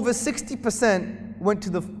 Over 60% went to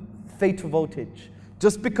the fatal voltage,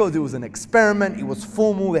 just because it was an experiment, it was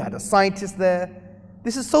formal, they had a scientist there.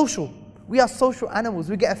 This is social. We are social animals.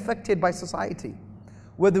 We get affected by society,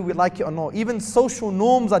 whether we like it or not. Even social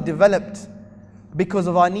norms are developed because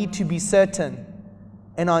of our need to be certain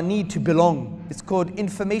and our need to belong. It's called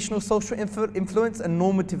informational social influence and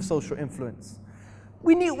normative social influence.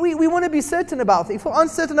 We want to be certain about it. If we're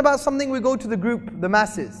uncertain about something, we go to the group, the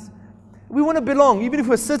masses. We want to belong. Even if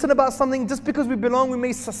we're certain about something, just because we belong, we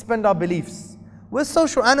may suspend our beliefs. We're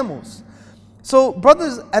social animals. So,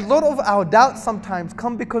 brothers, a lot of our doubts sometimes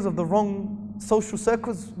come because of the wrong social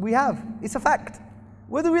circles we have. It's a fact.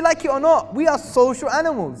 Whether we like it or not, we are social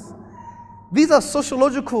animals. These are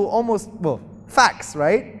sociological, facts,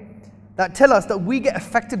 right? That tell us that we get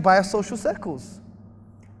affected by our social circles.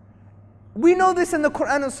 We know this in the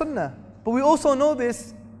Quran and Sunnah, but we also know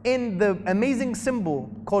this in the amazing symbol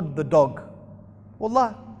called the dog.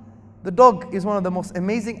 Wallah, the dog is one of the most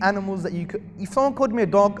amazing animals that you could, if someone called me a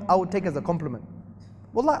dog, I would take as a compliment.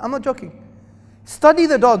 Wallah, I'm not joking. Study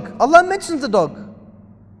the dog. Allah mentions the dog.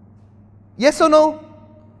 Yes or no?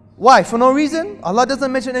 Why? For no reason? Allah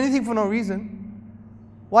doesn't mention anything for no reason.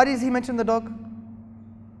 Why does He mention the dog?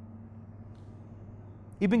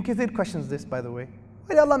 Ibn Kathir questions this, by the way.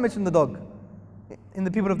 Why did Allah mention the dog in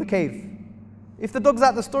the people of the cave? If the dog's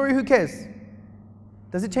out the story, who cares?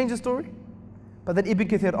 Does it change the story? But then Ibn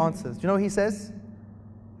Kathir answers. Do you know what he says?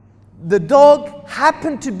 The dog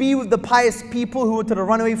happened to be with the pious people who wanted to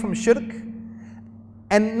run away from shirk.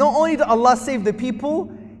 And not only did Allah save the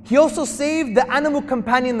people, He also saved the animal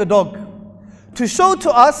companion, the dog. To show to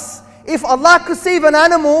us, if Allah could save an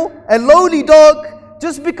animal, a lowly dog,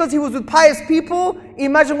 just because he was with pious people,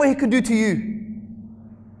 imagine what He could do to you.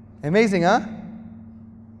 Amazing, huh?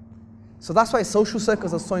 So that's why social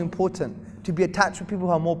circles are so important. To be attached with people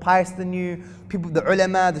who are more pious than you, people, the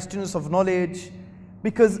ulama, the students of knowledge.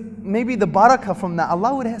 Because maybe the barakah from that,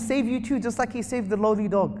 Allah would save you too, just like He saved the lowly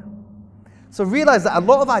dog. So realize that a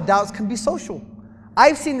lot of our doubts can be social.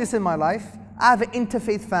 I've seen this in my life. I have an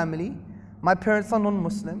interfaith family. My parents are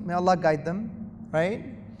non-Muslim. May Allah guide them, right?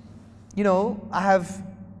 You know, I have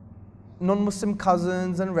non-Muslim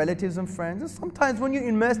cousins and relatives and friends. And sometimes when you're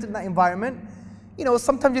immersed in that environment, you know,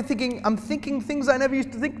 sometimes you're thinking, I'm thinking things I never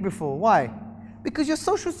used to think before. Why? Because your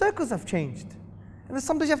social circles have changed. And then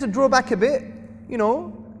sometimes you have to draw back a bit, you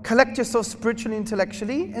know, collect yourself spiritually,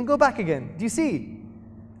 intellectually, and go back again. Do you see?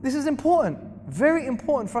 This is important. Very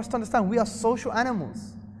important for us to understand. We are social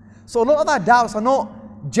animals. So a lot of our doubts are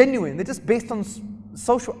not genuine. They're just based on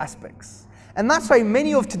social aspects. And that's why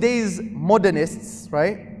many of today's modernists,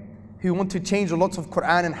 right, who want to change lots of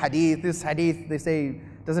Quran and Hadith, this Hadith, they say,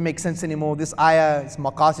 doesn't make sense anymore. This ayah is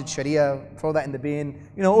maqasid sharia, throw that in the bin.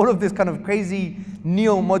 You know, all of this kind of crazy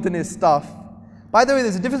neo-modernist stuff. By the way,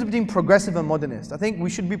 there's a difference between progressive and modernist. I think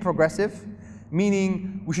we should be progressive,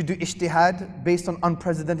 meaning we should do ijtihad based on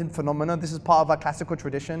unprecedented phenomena. This is part of our classical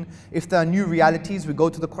tradition. If there are new realities, we go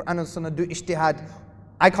to the Quran and Sunnah, do ijtihad.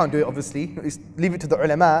 I can't do it, obviously. Leave it to the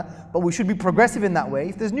ulama. But we should be progressive in that way.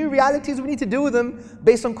 If there's new realities, we need to deal with them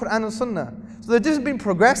based on Quran and Sunnah. So the difference between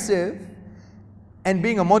progressive and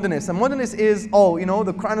being a modernist. A modernist is, oh, you know,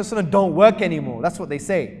 the Quran and Sunnah don't work anymore. That's what they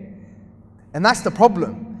say. And that's the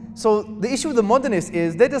problem. So the issue with the modernists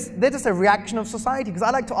is they're just a reaction of society. Because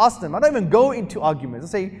I like to ask them, I don't even go into arguments. I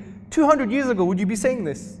say, 200 years ago, would you be saying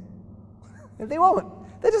this? And they won't.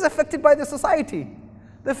 They're just affected by the society.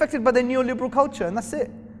 They're affected by the neoliberal culture, and that's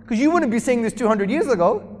it. Because you wouldn't be saying this 200 years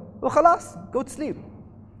ago. Well, khalas, go to sleep.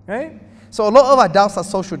 Right? So a lot of our doubts are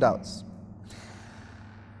social doubts.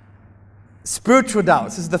 Spiritual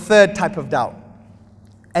doubts is the third type of doubt.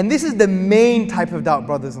 And this is the main type of doubt,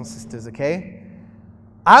 brothers and sisters, okay?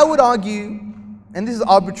 I would argue, and this is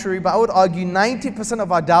arbitrary, but I would argue 90%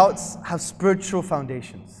 of our doubts have spiritual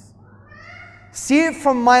foundations. See it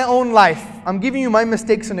from my own life. I'm giving you my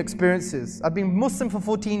mistakes and experiences. I've been Muslim for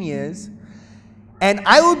 14 years. And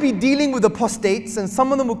I will be dealing with apostates, and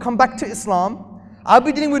some of them will come back to Islam. I'll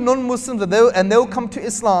be dealing with non-Muslims, and they'll come to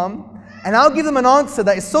Islam. And I'll give them an answer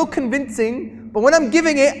that is so convincing, but when I'm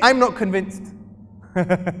giving it, I'm not convinced.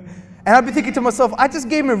 And I'd be thinking to myself, I just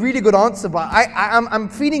gave him a really good answer, but I'm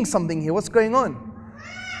feeling something here. What's going on?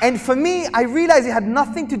 And for me, I realized it had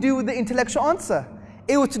nothing to do with the intellectual answer.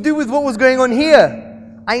 It was to do with what was going on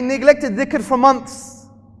here. I neglected dhikr for months.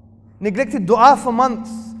 Neglected dua for months.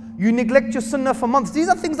 You neglect your sunnah for months. These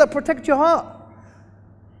are things that protect your heart.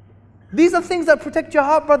 These are things that protect your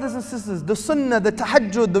heart, brothers and sisters. The sunnah, the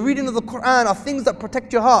tahajjud, the reading of the Quran are things that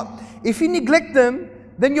protect your heart. If you neglect them,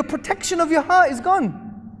 then your protection of your heart is gone.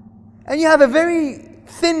 And you have a very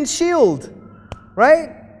thin shield,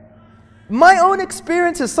 right? My own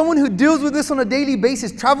experience as someone who deals with this on a daily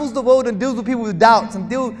basis, travels the world and deals with people with doubts and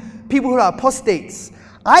deals with people who are apostates.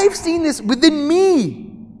 I've seen this within me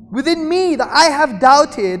that I have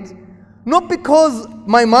doubted, not because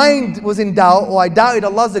my mind was in doubt or I doubted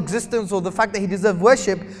Allah's existence or the fact that He deserved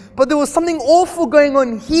worship, but there was something awful going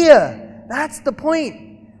on here. That's the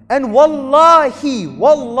point. And wallahi,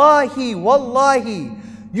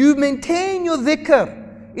 you maintain your dhikr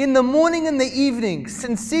in the morning and the evening,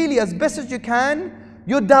 sincerely, as best as you can,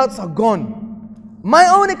 your doubts are gone. My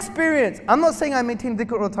own experience, I'm not saying I maintain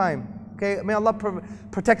dhikr all the time, okay? May Allah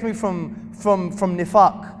protect me from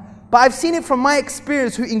nifaq. But I've seen it from my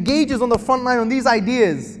experience, who engages on the front line on these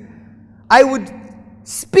ideas. I would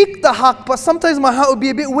speak the haqq, but sometimes my heart would be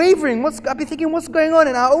a bit wavering. I'd be thinking, what's going on?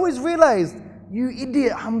 And I always realized, you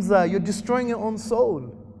idiot Hamza, you're destroying your own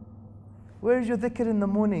soul. Where is your dhikr in the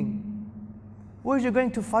morning? Where is you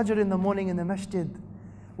going to Fajr in the morning in the masjid?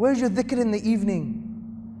 Where is your dhikr in the evening?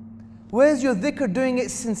 Where is your dhikr doing it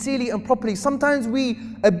sincerely and properly? Sometimes we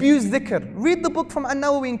abuse dhikr. Read the book from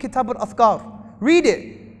An-Nawawi in Kitab al-Afkar. Read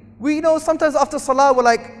it. We sometimes after salah we're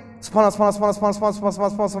like, subhanallah, subhanallah, subhanallah,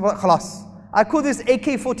 subhanallah, subhanallah, khalas. I call this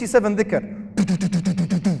AK-47 dhikr.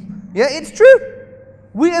 Yeah, it's true.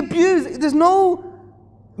 We abuse, there's no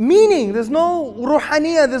meaning, there's no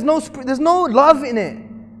ruhaniyah, there's no love in it.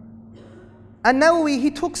 And now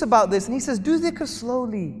he talks about this and he says, do dhikr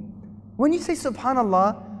slowly. When you say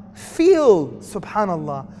subhanallah, feel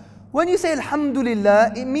subhanallah. When you say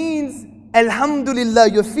alhamdulillah, it means alhamdulillah,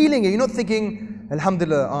 you're feeling it. You're not thinking,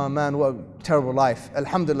 alhamdulillah, oh man, what a terrible life.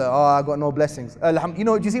 Alhamdulillah, oh, I got no blessings. You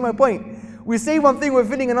know, do you see my point? We say one thing, we're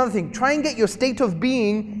feeling another thing. Try and get your state of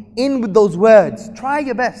being in with those words. Try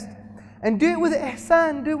your best. And do it with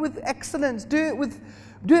ihsan, do it with excellence, do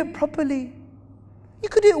it properly. You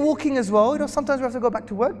could do it walking as well. You know, sometimes we have to go back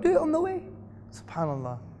to work. Do it on the way.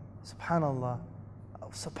 Subhanallah, subhanallah,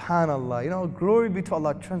 subhanallah. You know, glory be to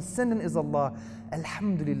Allah. Transcendent is Allah.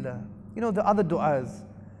 Alhamdulillah. You know, the other du'as.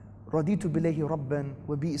 رضيت بالله ربا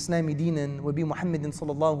وبإسلام دينا وبمحمد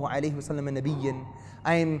صلى الله عليه وسلم نبيا.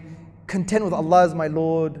 I am content with Allah as my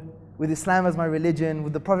Lord, with Islam as my religion,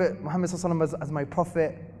 with the Prophet Muhammad صلى الله عليه وسلم as my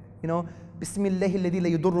Prophet. You know, بسم الله الذي لا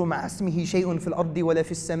يضر مع اسمه شيء في الأرض ولا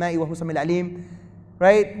في السماء وهو السميع العليم.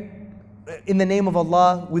 Right? In the name of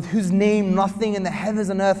Allah, with whose name nothing in the heavens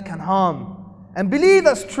and earth can harm. And believe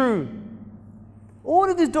that's true. All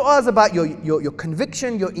of these du'as about your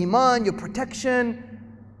conviction, your iman, your protection.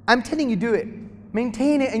 I'm telling you, do it.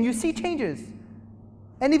 Maintain it and you see changes.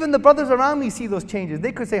 And even the brothers around me see those changes.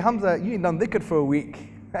 They could say, Hamza, you ain't done dhikr for a week.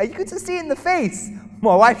 You could just see it in the face.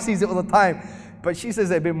 My wife sees it all the time. But she says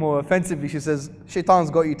it a bit more offensively. She says, Shaitan's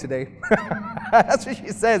got you today. That's what she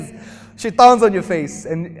says. Shaitan's on your face.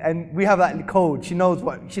 And we have that code. She knows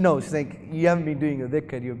what she knows. She's like, you haven't been doing your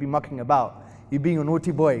dhikr. You've been mucking about. You're being a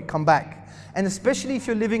naughty boy. Come back. And especially if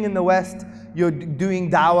you're living in the West, you're doing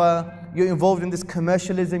dawah, you're involved in this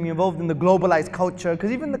commercialism, you're involved in the globalized culture.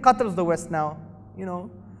 Because even the Qatar is the West now. You know,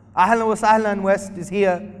 Ahlan wa Sahlan West is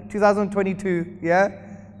here, 2022. Yeah?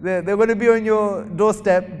 They're going to be on your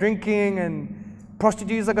doorstep, drinking, and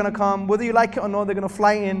prostitutes are going to come. Whether you like it or not, they're going to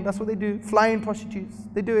fly in. That's what they do. Fly in prostitutes.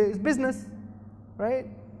 They do it. It's business. Right?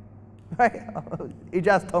 Right? He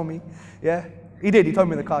just told me. Yeah? He did. He told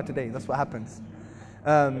me in the car today. That's what happens.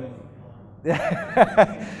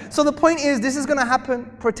 So the point is, this is going to happen.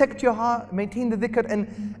 Protect your heart. Maintain the dhikr.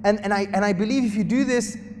 And I believe if you do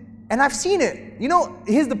this, and I've seen it. You know,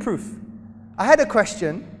 here's the proof. I had a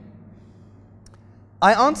question.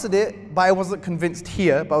 I answered it, but I wasn't convinced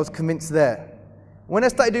here, but I was convinced there. When I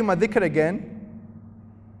started doing my dhikr again,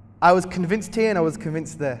 I was convinced here and I was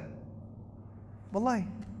convinced there. Wallahi.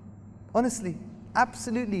 Honestly.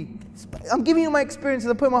 Absolutely. I'm giving you my experiences.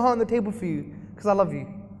 I'm putting my heart on the table for you because I love you.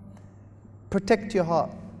 Protect your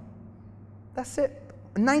heart. That's it.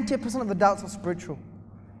 90% of the doubts are spiritual.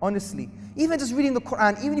 Honestly. Even just reading the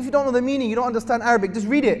Quran, even if you don't know the meaning, you don't understand Arabic, just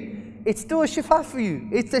read it. It's still a shifa for you.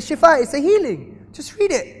 It's a shifa, it's a healing. Just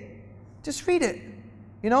read it. Just read it.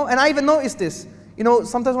 You know, and I even noticed this. You know,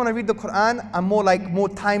 sometimes when I read the Quran, I'm more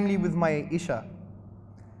timely with my Isha.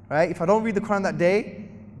 right? If I don't read the Quran that day,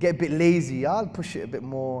 get a bit lazy, I'll push it a bit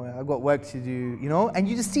more, I've got work to do, you know? And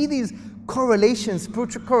you just see these correlations,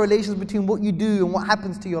 spiritual correlations between what you do and what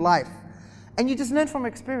happens to your life. And you just learn from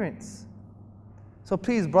experience. So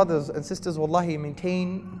please, brothers and sisters, wallahi,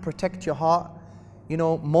 maintain, protect your heart. You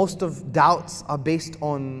know, most of doubts are based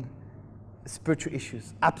on spiritual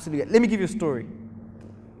issues. Absolutely. Let me give you a story.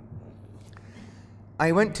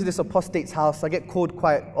 I went to this apostate's house. I get called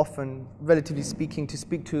quite often, relatively speaking, to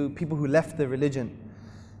speak to people who left the religion.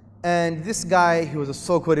 And this guy, he was a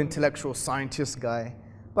so-called intellectual scientist guy,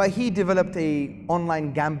 but he developed an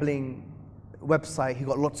online gambling website. He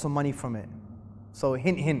got lots of money from it. So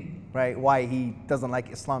hint, hint, right, why he doesn't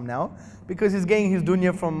like Islam now. Because he's getting his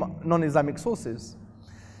dunya from non-Islamic sources.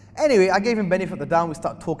 Anyway, I gave him benefit of the doubt. We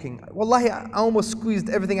start talking. Wallahi, I almost squeezed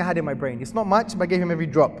everything I had in my brain. It's not much, but I gave him every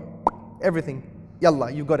drop. Everything.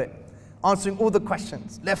 Yallah, you got it. Answering all the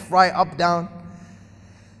questions. Left, right, up, down.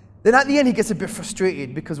 Then at the end, he gets a bit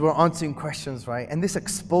frustrated because we're answering questions, right? And this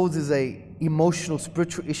exposes a emotional,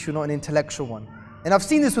 spiritual issue, not an intellectual one. And I've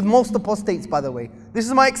seen this with most apostates, by the way. This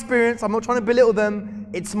is my experience. I'm not trying to belittle them.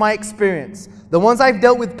 It's my experience. The ones I've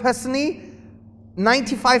dealt with personally,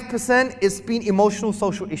 95% it's been emotional,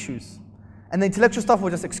 social issues. And the intellectual stuff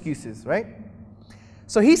were just excuses, right?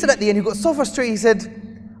 So he said at the end, he got so frustrated, he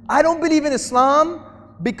said, I don't believe in Islam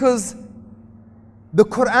because the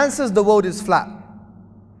Quran says the world is flat.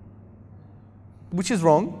 Which is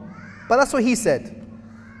wrong, but that's what he said.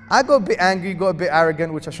 I got a bit angry, got a bit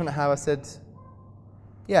arrogant, which I shouldn't have. I said,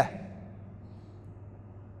 yeah,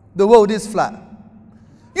 the world is flat.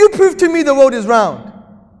 You prove to me the world is round.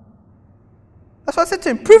 That's what I said to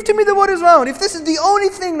him. Prove to me the world is round. If this is the only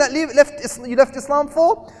thing that you left Islam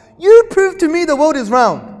for, you prove to me the world is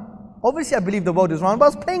round. Obviously, I believe the world is round, but I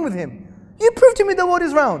was playing with him. You prove to me the world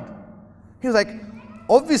is round. He was like,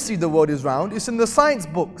 obviously the world is round. It's in the science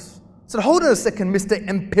books. I said, hold on a second, Mr.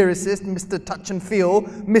 Empiricist, Mr. Touch and Feel,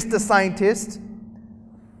 Mr. Scientist.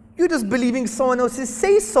 You're just believing someone else's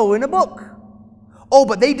say-so in a book. Oh,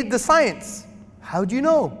 but they did the science. How do you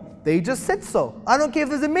know? They just said so. I don't care if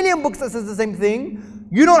there's a million books that says the same thing.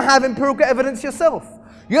 You don't have empirical evidence yourself.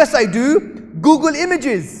 Yes, I do. Google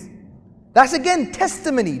images. That's again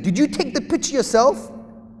testimony. Did you take the picture yourself?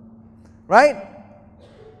 Right?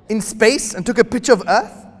 In space and took a picture of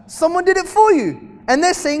Earth? Someone did it for you. And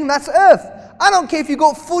they're saying that's Earth. I don't care if you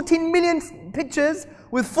got 14 million pictures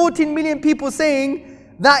with 14 million people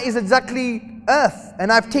saying that is exactly Earth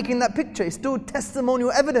and I've taken that picture. It's still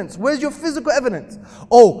testimonial evidence. Where's your physical evidence?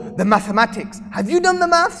 Oh, the mathematics. Have you done the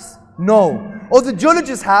maths? No. Or the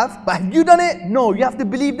geologists have, but have you done it? No. You have to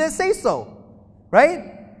believe they say so.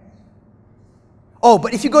 Right? Oh,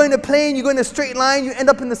 but if you go in a plane, you go in a straight line, you end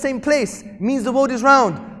up in the same place. It means the world is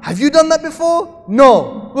round. Have you done that before?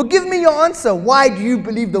 No. Well, give me your answer. Why do you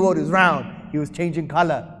believe the world is round? He was changing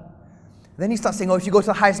color. Then he starts saying, oh, if you go to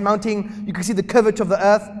the highest mountain, you can see the curvature of the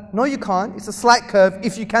earth. No, you can't. It's a slight curve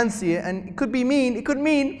if you can see it. And it could mean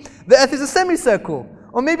the earth is a semicircle.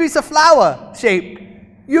 Or maybe it's a flower shape.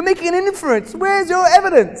 You're making an inference. Where's your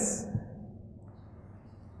evidence?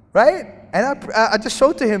 Right? And I just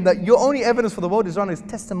showed to him that your only evidence for the world is round is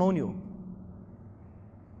testimonial.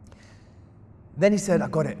 Then he said, I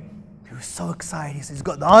got it. He was so excited. He said, he's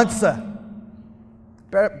got the answer.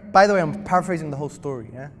 By the way, I'm paraphrasing the whole story.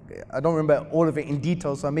 Yeah? I don't remember all of it in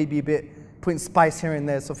detail, so I may be a bit putting spice here and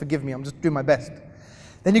there, so forgive me. I'm just doing my best.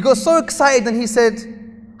 Then he got so excited and he said,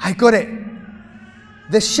 I got it.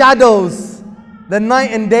 The shadows, the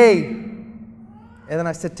night and day. And then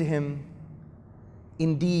I said to him,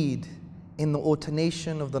 indeed, in the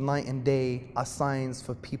alternation of the night and day are signs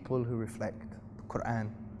for people who reflect. The Quran.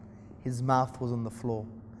 His mouth was on the floor.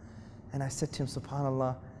 And I said to him,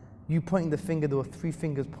 subhanAllah, you pointing the finger, there were 3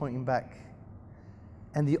 fingers pointing back.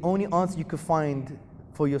 And the only answer you could find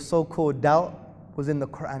for your so-called doubt was in the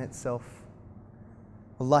Quran itself.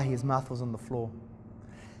 Wallahi, his mouth was on the floor.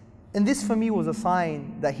 And this for me was a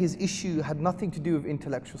sign that his issue had nothing to do with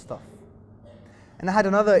intellectual stuff. And I had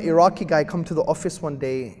another Iraqi guy come to the office one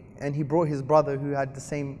day, and he brought his brother who had the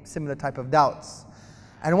similar type of doubts.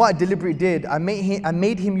 And what I deliberately did, I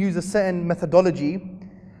made him use a certain methodology,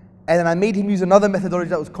 and then I made him use another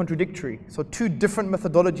methodology that was contradictory. So 2 different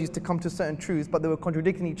methodologies to come to certain truths, but they were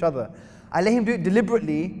contradicting each other. I let him do it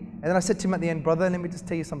deliberately, and then I said to him at the end, brother, let me just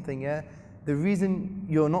tell you something, yeah? The reason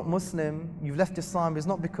you're not Muslim, you've left Islam, is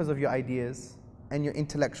not because of your ideas and your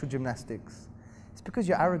intellectual gymnastics. It's because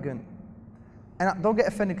you're arrogant. And don't get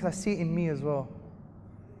offended because I see it in me as well.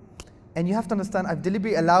 And you have to understand, I've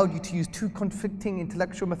deliberately allowed you to use 2 conflicting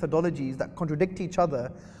intellectual methodologies that contradict each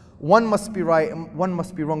other one must be right and one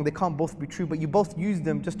must be wrong. They can't both be true, but you both use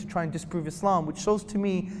them just to try and disprove Islam, which shows to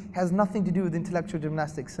me has nothing to do with intellectual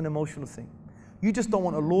gymnastics, an emotional thing. You just don't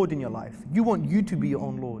want a Lord in your life. You want you to be your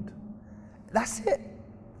own Lord. That's it.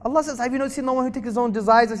 Allah says, have you not seen no one who takes his own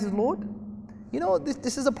desires as his Lord? You know,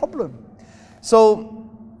 this is a problem. So,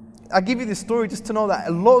 I give you this story just to know that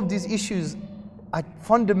a lot of these issues are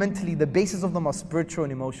fundamentally, the basis of them are spiritual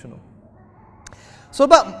and emotional. So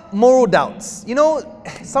about moral doubts. You know,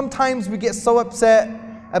 sometimes we get so upset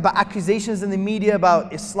about accusations in the media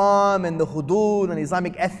about Islam and the hudud and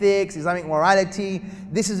Islamic ethics, Islamic morality.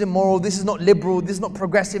 This is immoral, this is not liberal, this is not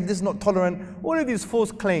progressive, this is not tolerant. All of these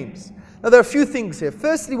false claims. Now there are a few things here.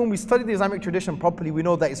 Firstly, when we study the Islamic tradition properly, we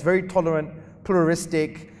know that it's very tolerant,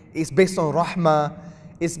 pluralistic, it's based on rahmah,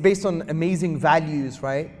 it's based on amazing values,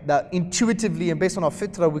 right? That intuitively and based on our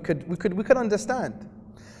fitrah we could understand.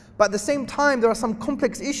 But at the same time, there are some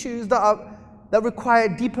complex issues that require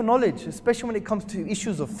deeper knowledge, especially when it comes to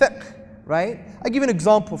issues of fiqh, right? I give an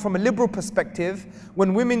example from a liberal perspective.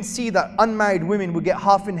 When women see that unmarried women will get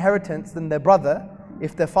half inheritance than their brother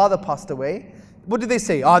if their father passed away, what do they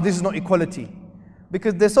say? Ah, this is not equality.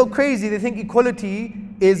 Because they're so crazy, they think equality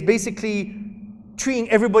is basically treating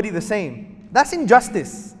everybody the same. That's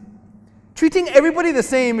injustice. Treating everybody the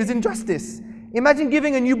same is injustice. Imagine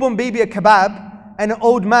giving a newborn baby a kebab and an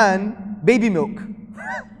old man baby milk.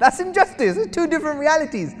 That's injustice. It's two different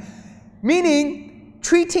realities. Meaning,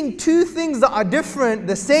 treating two things that are different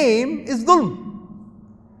the same is dhulm.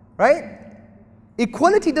 Right?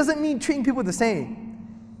 Equality doesn't mean treating people the same.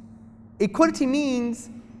 Equality means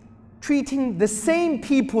treating the same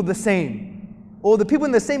people the same, or the people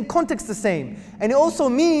in the same context the same. And it also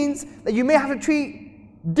means that you may have to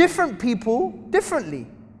treat different people differently.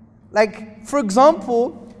 Like, for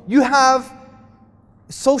example, you have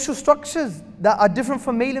social structures that are different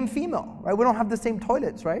from male and female, right? We don't have the same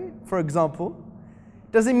toilets, right? For example.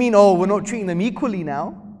 Doesn't mean, oh, we're not treating them equally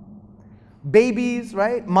now. Babies,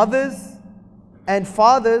 right? Mothers and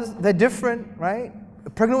fathers, they're different, right?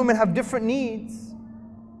 Pregnant women have different needs,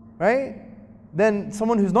 right? Than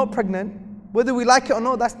someone who's not pregnant. Whether we like it or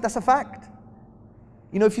not, that's a fact.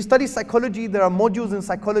 You know, if you study psychology, there are modules in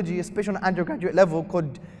psychology, especially on undergraduate level,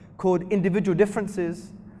 called individual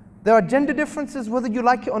differences. There are gender differences, whether you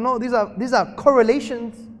like it or not. These are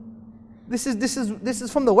correlations. This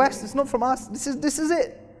is from the West. It's not from us. This is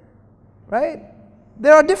it, right?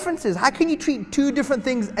 There are differences. How can you treat two different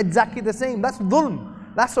things exactly the same? That's dhulm.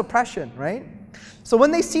 That's oppression, right? So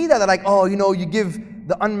when they see that, they're like, oh, you know, you give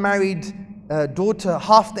the unmarried daughter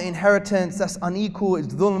half the inheritance. That's unequal.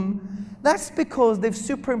 It's dhulm. That's because they've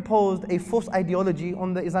superimposed a false ideology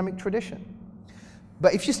on the Islamic tradition.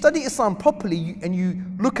 But if you study Islam properly and you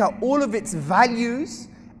look at all of its values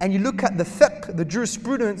and you look at the fiqh, the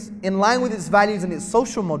jurisprudence in line with its values and its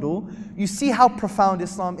social model, you see how profound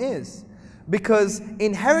Islam is. Because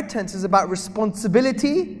inheritance is about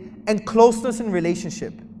responsibility and closeness in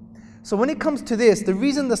relationship. So when it comes to this, the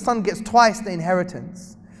reason the son gets twice the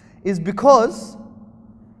inheritance is because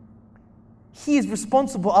he is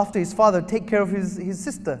responsible after his father to take care of his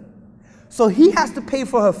sister. So he has to pay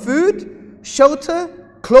for her food, shelter,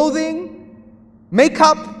 clothing,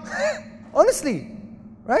 makeup, honestly,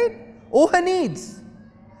 right? All her needs.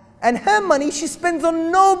 And her money she spends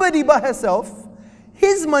on nobody but herself.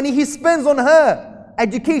 His money he spends on her.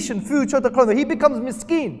 Education, food, shelter, clothing. He becomes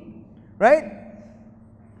miskeen, right?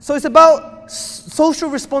 So it's about social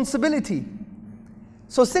responsibility.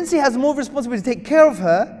 So since he has more responsibility to take care of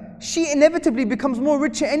her, she inevitably becomes more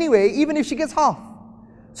richer anyway, even if she gets half.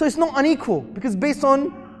 So it's not unequal, because based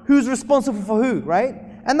on who's responsible for who, right?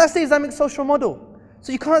 And that's the Islamic social model.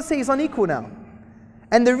 So you can't say it's unequal now.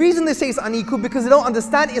 And the reason they say it's unequal because they don't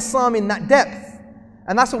understand Islam in that depth.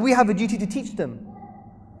 And that's what we have a duty to teach them,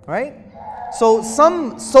 right? So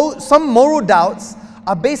some moral doubts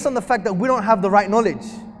are based on the fact that we don't have the right knowledge.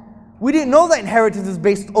 We didn't know that inheritance is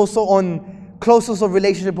based also on closeness of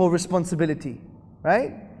relationship or responsibility,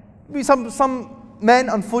 right? Some men,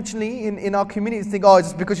 unfortunately, in our communities think, oh, it's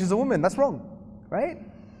just because she's a woman. That's wrong, right?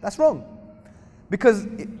 That's wrong. Because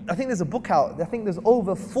I think there's a book out, I think there's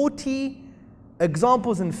over 40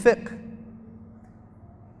 examples in fiqh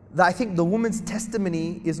that I think the woman's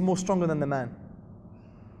testimony is more stronger than the man.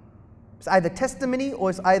 It's either testimony or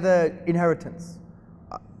it's either inheritance.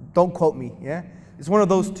 Don't quote me, yeah? It's one of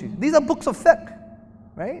those two. These are books of fiqh,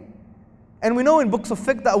 right? And we know in books of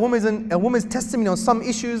fiqh that a woman's testimony on some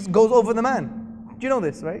issues goes over the man. Do you know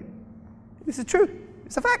this, right? This is true.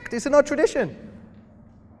 It's a fact. It's in our tradition,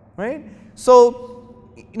 right?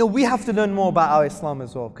 So, you know, we have to learn more about our Islam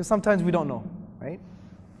as well, because sometimes we don't know, right?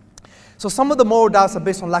 So some of the moral doubts are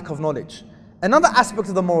based on lack of knowledge. Another aspect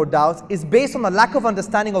of the moral doubts is based on the lack of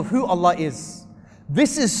understanding of who Allah is.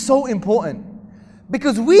 This is so important.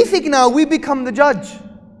 Because we think now we become the judge.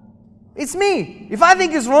 It's me. If I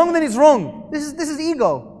think it's wrong, then it's wrong. This is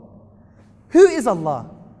ego. Who is Allah?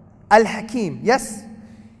 Al-Hakim. Yes?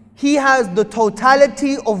 He has the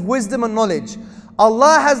totality of wisdom and knowledge.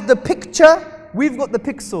 Allah has the picture, we've got the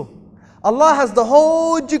pixel. Allah has the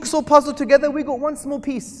whole jigsaw puzzle together, we got one small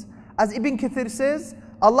piece. As Ibn Kathir says,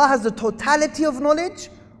 Allah has the totality of knowledge,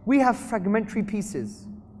 we have fragmentary pieces.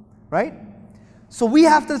 Right? So we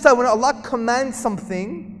have to decide when Allah commands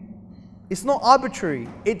something, it's not arbitrary.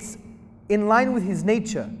 It's in line with His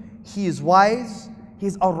nature. He is wise. He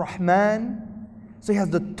is Ar-Rahman. So He has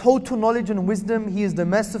the total knowledge and wisdom. He is the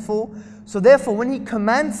merciful. So therefore, when He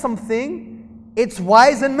commands something, it's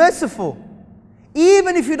wise and merciful.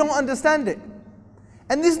 Even if you don't understand it.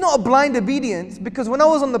 And this is not a blind obedience, because when I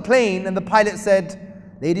was on the plane and the pilot said,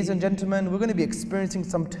 ladies and gentlemen, we're going to be experiencing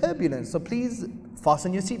some turbulence, so please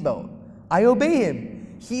fasten your seatbelt. I obey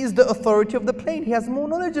him. He is the authority of the plane. He has more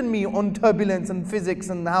knowledge than me on turbulence and physics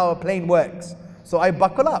and how a plane works. So I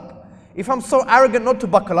buckle up. If I'm so arrogant not to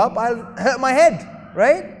buckle up, I'll hurt my head,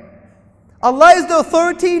 right? Allah is the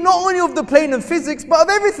authority not only of the plane and physics, but of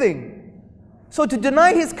everything. So to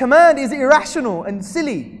deny His command is irrational and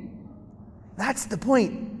silly. That's the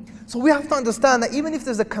point. So we have to understand that even if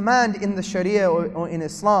there's a command in the Sharia or in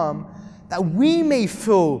Islam that we may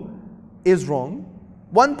feel is wrong,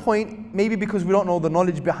 one point, maybe because we don't know the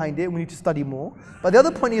knowledge behind it, we need to study more. But the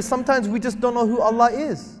other point is sometimes we just don't know who Allah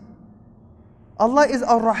is. Allah is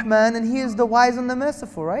Ar-Rahman and He is the wise and the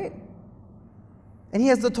merciful, right? And He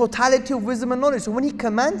has the totality of wisdom and knowledge. So when He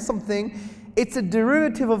commands something, it's a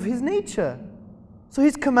derivative of His nature. So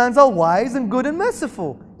His commands are wise and good and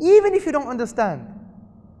merciful, even if you don't understand.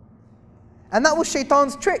 And that was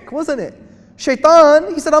Shaitan's trick, wasn't it?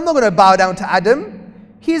 Shaitan, he said, I'm not going to bow down to Adam.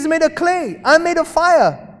 He's made of clay. I'm made of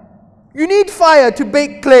fire. You need fire to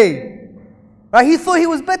bake clay. Right? He thought he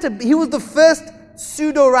was better. He was the first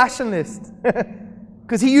pseudo-rationalist.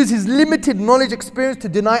 Because he used his limited knowledge experience to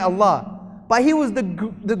deny Allah. But he was the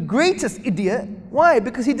greatest idiot. Why?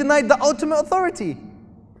 Because he denied the ultimate authority.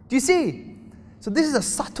 Do you see? So this is a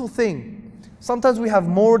subtle thing. Sometimes we have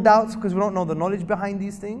more doubts because we don't know the knowledge behind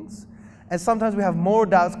these things. And sometimes we have more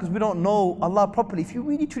doubts because we don't know Allah properly. If you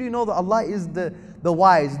really truly know that Allah is the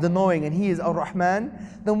wise, the knowing, and He is Ar-Rahman,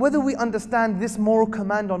 then whether we understand this moral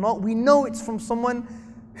command or not, we know it's from someone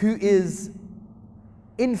who is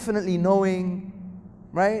infinitely knowing,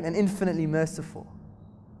 right, and infinitely merciful.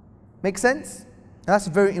 Make sense? And that's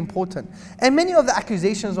very important. And many of the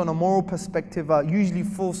accusations on a moral perspective are usually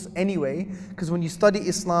false anyway, because when you study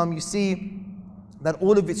Islam, you see that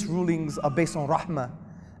all of its rulings are based on rahmah.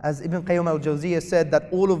 As Ibn Qayyim al-Jawziyah said, that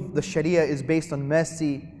all of the Sharia is based on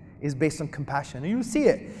mercy, is based on compassion. And you see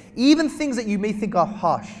it. Even things that you may think are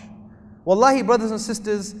harsh. Wallahi, brothers and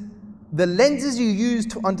sisters, the lenses you use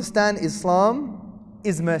to understand Islam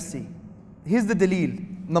is mercy. Here's the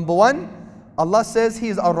dalil. Number one, Allah says He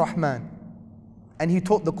is Ar-Rahman. And He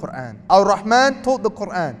taught the Quran. Ar-Rahman taught the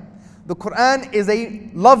Quran. The Quran is a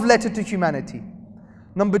love letter to humanity.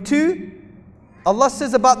 Number two, Allah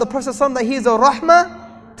says about the Prophet ﷺ that he is a rahmah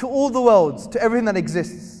to all the worlds, to everything that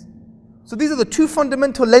exists. So these are the two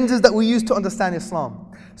fundamental lenses that we use to understand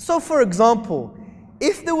Islam. So for example,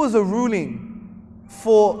 if there was a ruling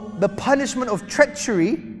for the punishment of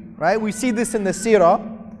treachery, right? We see this in the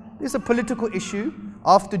seerah. It's a political issue.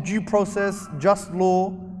 After due process, just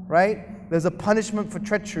law, right? There's a punishment for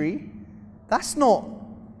treachery. That's not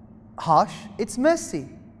harsh, it's mercy.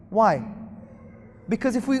 Why?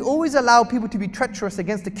 Because if we always allow people to be treacherous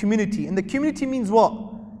against the community, and the community means what?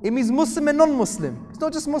 It means Muslim and non-Muslim. It's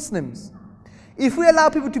not just Muslims. If we allow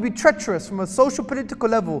people to be treacherous from a social political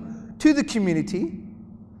level to the community,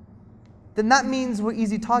 then that means we're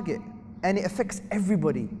easy target. And it affects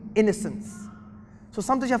everybody, innocence. So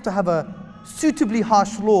sometimes you have to have a suitably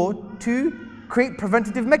harsh law to create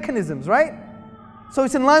preventative mechanisms, right? So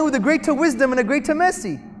it's in line with a greater wisdom and a greater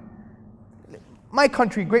mercy. My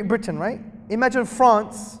country, Great Britain, right? Imagine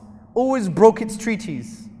France always broke its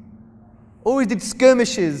treaties, always did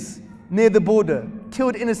skirmishes near the border,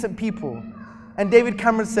 killed innocent people. And David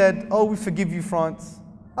Cameron said, oh, we forgive you, France.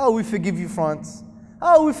 Oh, we forgive you, France.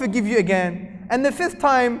 Oh, we forgive you again. And the fifth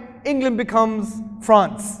time, England becomes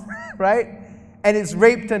France, right? And it's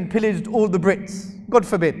raped and pillaged all the Brits. God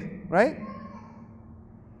forbid, right?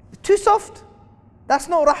 Too soft. That's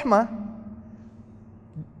not rahmah.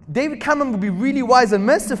 David Cameron would be really wise and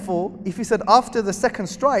merciful if he said after the second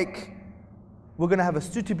strike, we're going to have a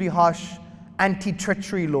suitably harsh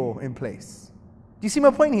anti-treachery law in place. Do you see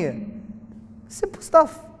my point here? Simple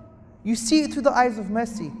stuff. You see it through the eyes of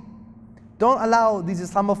mercy. Don't allow these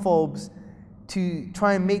Islamophobes to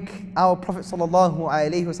try and make our Prophet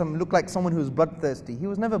ﷺ look like someone who was bloodthirsty. He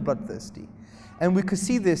was never bloodthirsty. And we could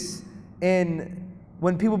see this in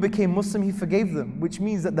when people became Muslim, he forgave them, which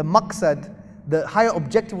means that the maqsad, the higher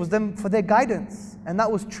objective was them for their guidance. And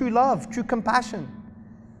that was true love, true compassion.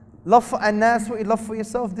 Love for Anas, what you love for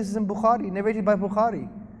yourself. This is in Bukhari, narrated by Bukhari.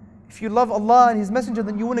 If you love Allah and His Messenger,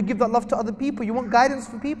 then you want to give that love to other people. You want guidance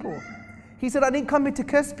for people. He said, I didn't come here to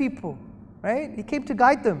curse people, right? He came to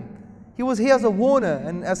guide them. He was here as a warner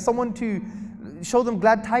and as someone to show them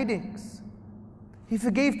glad tidings. He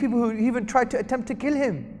forgave people who even tried to attempt to kill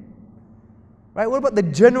him. Right? What about the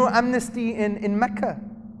general amnesty in Mecca?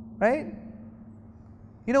 Right?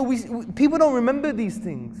 You know, people don't remember these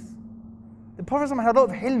things. The Prophet had a lot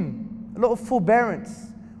of hilm, a lot of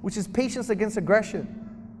forbearance, which is patience against aggression.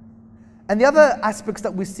 And the other aspects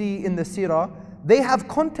that we see in the seerah, they have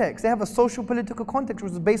context. They have a social political context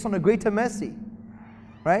which is based on a greater mercy.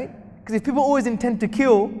 Right? Because if people always intend to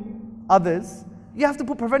kill others, you have to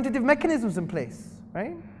put preventative mechanisms in place.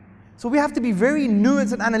 Right? So we have to be very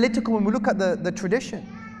nuanced and analytical when we look at the tradition.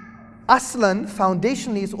 Aslan,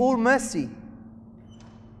 foundationally, is all mercy.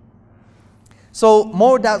 So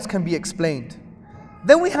moral doubts can be explained.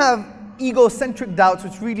 Then we have egocentric doubts,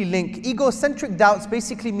 which really link. Egocentric doubts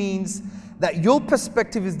basically means that your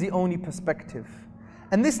perspective is the only perspective.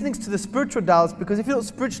 And this links to the spiritual doubts, because if you're not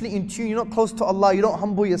spiritually in tune, you're not close to Allah, you don't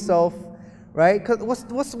humble yourself, right?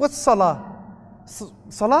 Because what's salah?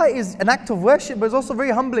 Salah is an act of worship, but it's also very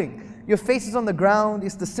humbling. Your face is on the ground,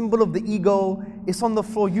 it's the symbol of the ego, it's on the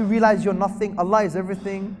floor, you realize you're nothing, Allah is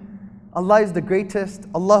everything, Allah is the greatest,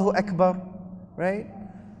 Allahu Akbar, right?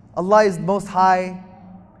 Allah is most high.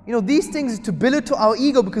 You know, these things is to belittle our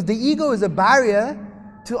ego, because the ego is a barrier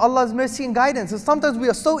to Allah's mercy and guidance. So sometimes we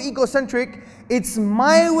are so egocentric, it's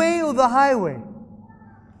my way or the highway,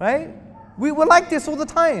 right? We're like this all the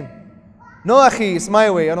time. No, akhi, it's my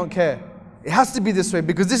way, I don't care. It has to be this way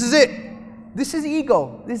because this is it. This is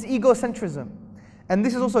ego. This is egocentrism. And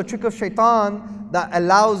this is also a trick of shaitan that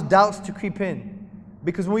allows doubts to creep in.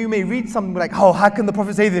 Because when you may read something like, oh, how can the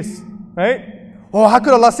Prophet say this? Right? Oh, how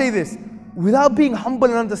could Allah say this? Without being humble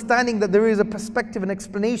and understanding that there is a perspective and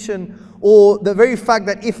explanation, or the very fact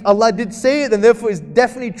that if Allah did say it, then therefore it's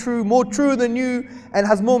definitely true, more true than you, and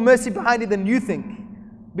has more mercy behind it than you think.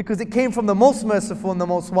 Because it came from the most merciful and the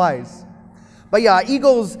most wise. But yeah,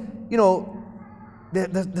 egos, you know,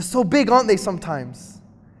 they're so big, aren't they, sometimes?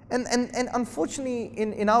 And unfortunately,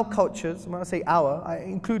 in our cultures, when I say our, I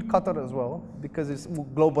include Qatar as well, because it's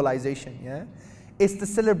globalization, yeah? It's the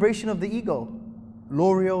celebration of the ego.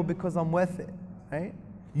 L'Oreal because I'm worth it, right?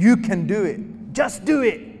 You can do it. Just do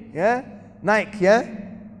it, yeah? Nike, yeah?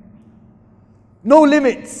 No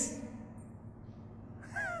limits.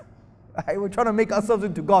 Right? We're trying to make ourselves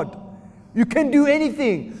into God. You can do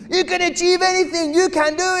anything. You can achieve anything. You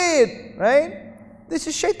can do it, right? This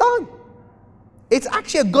is shaitan. It's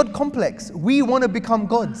actually a God complex. We want to become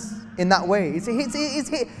gods in that way.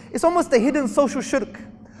 It's almost a hidden social shirk.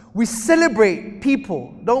 We celebrate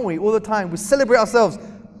people, don't we, all the time. We celebrate ourselves.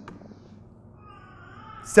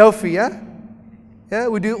 Selfie, yeah? Yeah,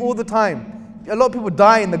 we do it all the time. A lot of people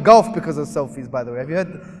die in the Gulf because of selfies, by the way.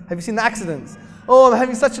 Have you seen the accidents? Oh, I'm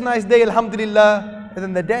having such a nice day, alhamdulillah. And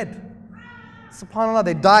then they're dead. SubhanAllah,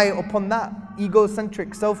 they die upon that. Egocentric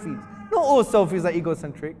selfies. Not all selfies are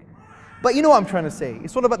egocentric. But you know what I'm trying to say.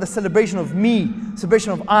 It's all about the celebration of me,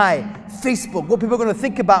 celebration of I, Facebook, what people are going to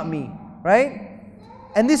think about me, right?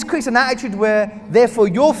 And this creates an attitude where, therefore,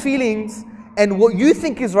 your feelings and what you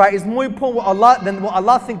think is right is more important than what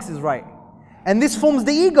Allah thinks is right. And this forms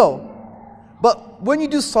the ego. But when you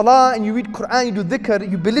do salah and you read Quran, you do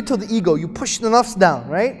dhikr, you belittle the ego, you push the nafs down,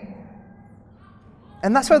 right?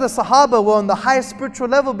 And that's why the Sahaba were on the highest spiritual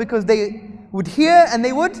level, because they would hear and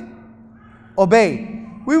they would obey.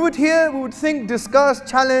 We would hear, we would think, discuss,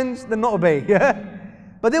 challenge, then not obey. Yeah?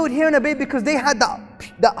 But they would hear and obey because they had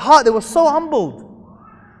that heart, they were so humbled.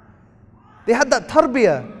 They had that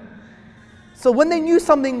tarbiyah. So when they knew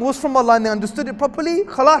something was from Allah and they understood it properly,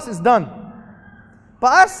 khalas, it's done.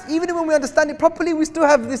 But us, even when we understand it properly, we still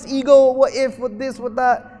have this ego, what if, what this, what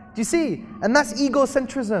that. Do you see? And that's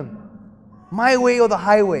egocentrism. My way or the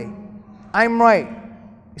highway. I'm right.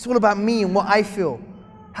 It's all about me and what I feel.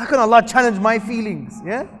 How can Allah challenge my feelings?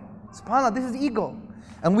 Yeah? SubhanAllah, this is ego.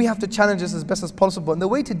 And we have to challenge this as best as possible. And the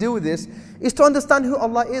way to deal with this is to understand who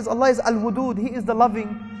Allah is. Allah is Al-Wudud. He is the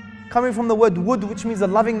loving. Coming from the word wud, which means the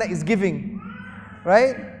loving that is giving.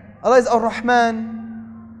 Right? Allah is Ar-Rahman.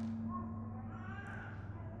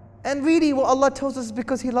 And really what Allah tells us is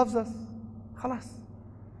because He loves us. Khalas.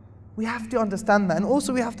 We have to understand that. And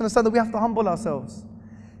also we have to understand that we have to humble ourselves.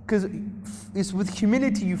 Because it's with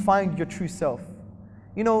humility you find your true self.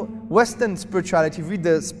 You know, Western spirituality, read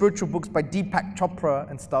the spiritual books by Deepak Chopra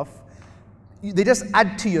and stuff, they just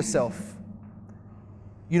add to yourself.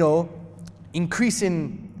 You know, increase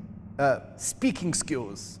in speaking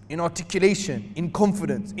skills, in articulation, in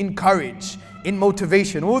confidence, in courage, in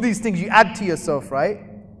motivation. All these things you add to yourself, right?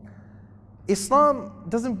 Islam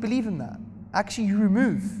doesn't believe in that. Actually, you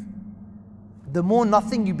remove. The more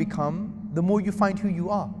nothing you become, the more you find who you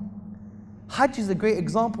are. Hajj is a great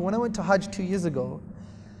example. When I went to Hajj 2 years ago,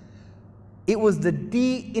 it was the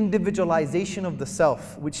de-individualization of the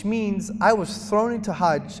self, which means I was thrown into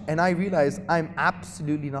Hajj and I realized I'm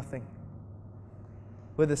absolutely nothing.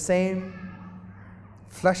 We're the same,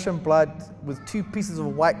 flesh and blood, with 2 pieces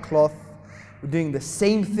of white cloth. We're doing the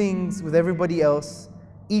same things with everybody else,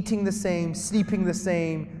 eating the same, sleeping the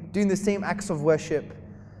same, doing the same acts of worship.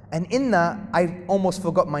 And in that, I almost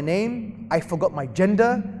forgot my name, I forgot my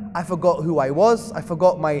gender, I forgot who I was, I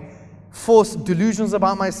forgot my false delusions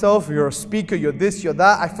about myself. You're a speaker, you're this, you're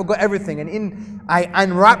that. I forgot everything. And I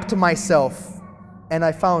unwrapped myself and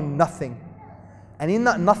I found nothing. And in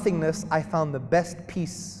that nothingness, I found the best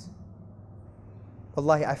peace.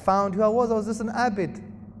 Wallahi, I found who I was just an abid.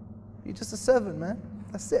 You're just a servant, man.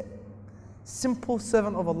 That's it. Simple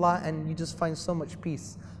servant of Allah, and you just find so much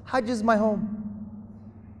peace. Hajj is my home.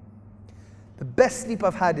 The best sleep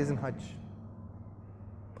I've had is in Hajj.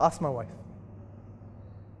 Ask my wife.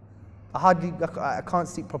 I can't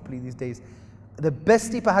sleep properly these days. The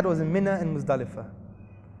best sleep I had was in Mina and Muzdalifah.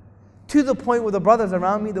 To the point where the brothers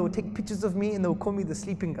around me, they would take pictures of me and they would call me the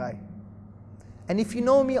sleeping guy. And if you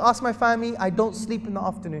know me, ask my family, I don't sleep in the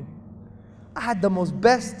afternoon. I had the most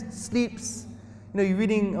best sleeps. You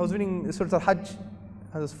know, I was reading Surah Al-Hajj,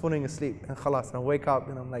 I was falling asleep and khalas, and I wake up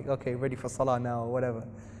and I'm like, okay, ready for salah now or whatever.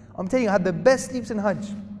 I'm telling you, I had the best sleeps in Hajj.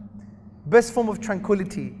 Best form of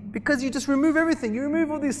tranquility. Because you just remove everything. You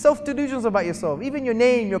remove all these self-delusions about yourself. Even your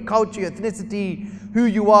name, your culture, your ethnicity, who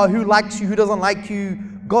you are, who likes you, who doesn't like you,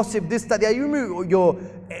 gossip, this, that, yeah. You remove your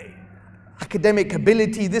academic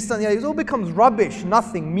ability, this, that, yeah. It all becomes rubbish,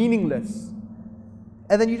 nothing, meaningless.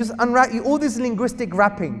 And then you just unwrap all this linguistic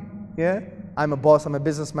wrapping. Yeah? I'm a boss, I'm a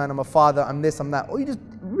businessman, I'm a father, I'm this, I'm that. Or you just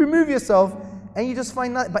remove yourself and you just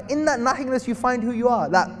find that. But in that nothingness, you find who you are.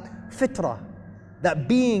 That fitrah. That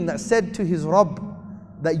being that said to his Rabb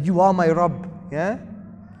that you are my Rabb, yeah?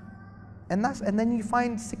 And then you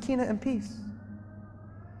find sakina and peace.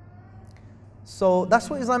 So that's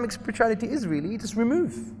what Islamic spirituality is really, just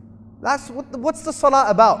remove. What's the salah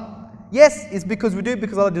about? Yes, it's because we do it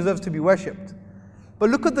because Allah deserves to be worshipped.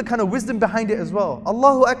 But look at the kind of wisdom behind it as well.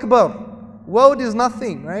 Allahu Akbar. World is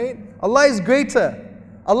nothing, right? Allah is greater.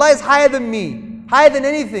 Allah is higher than me, higher than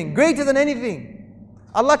anything, greater than anything.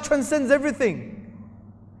 Allah transcends everything.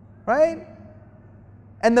 Right?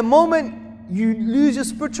 And the moment you lose your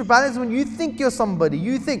spiritual balance, when you think you're somebody,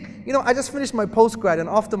 you think, you know, I just finished my postgrad and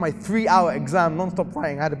after my 3-hour exam, non-stop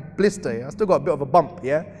writing, I had a blister, yeah? I still got a bit of a bump,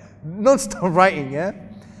 yeah? Non-stop writing, yeah?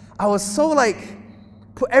 I was so like,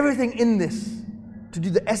 put everything in this to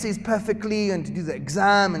do the essays perfectly and to do the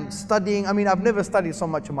exam and studying. I mean, I've never studied so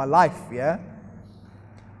much in my life, yeah?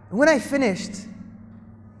 And when I finished,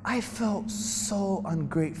 I felt so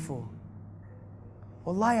ungrateful.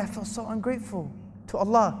 Wallahi, I felt so ungrateful to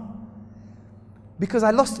Allah. Because I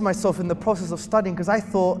lost myself in the process of studying because I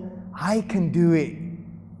thought, I can do it.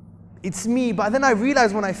 It's me. But then I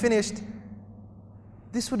realized when I finished,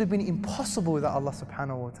 this would have been impossible without Allah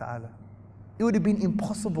subhanahu wa ta'ala. It would have been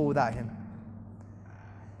impossible without Him.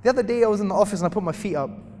 The other day I was in the office and I put my feet up.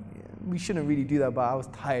 We shouldn't really do that, but I was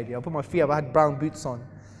tired. Yeah? I put my feet up, I had brown boots on.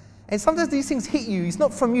 And sometimes these things hit you. It's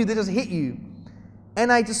not from you, they just hit you.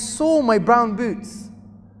 And I just saw my brown boots.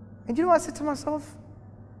 And you know what I said to myself?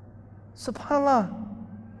 SubhanAllah,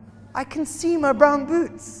 I can see my brown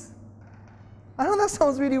boots. I know that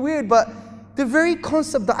sounds really weird, but the very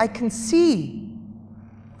concept that I can see,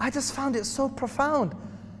 I just found it so profound.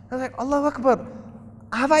 I was like, Allahu Akbar,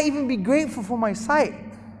 have I even been grateful for my sight?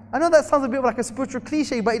 I know that sounds a bit like a spiritual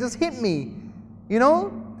cliche, but it just hit me, you know?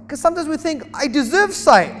 Because sometimes we think, I deserve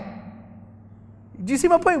sight. Do you see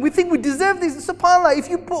my point? We think we deserve this. SubhanAllah, if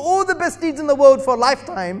you put all the best deeds in the world for a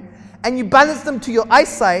lifetime and you balance them to your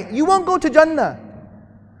eyesight, you won't go to Jannah.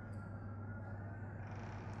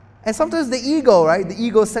 And sometimes the ego, right, the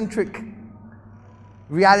egocentric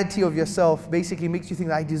reality of yourself basically makes you think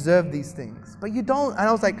that I deserve these things. But you don't. And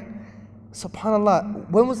I was like,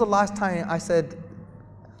 SubhanAllah, when was the last time I said,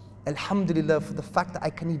 Alhamdulillah, for the fact that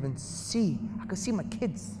I can even see, I can see my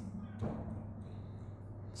kids.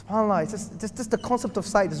 SubhanAllah, it's just the concept of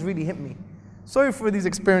sight just really hit me. Sorry for these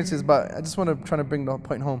experiences, but I just want to try to bring the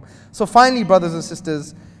point home. So finally, brothers and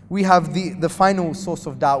sisters, we have the final source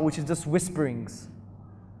of doubt, which is just whisperings.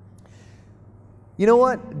 You know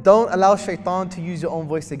what? Don't allow shaitan to use your own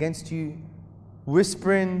voice against you.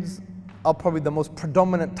 Whisperings are probably the most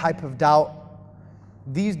predominant type of doubt.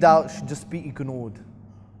 These doubts should just be ignored.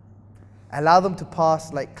 Allow them to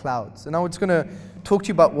pass like clouds. And now we're just going to talk to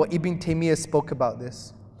you about what Ibn Taymiyyah spoke about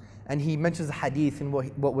this. And he mentions the hadith in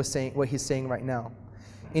what he's saying right now.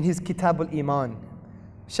 In his Kitab al-Iman,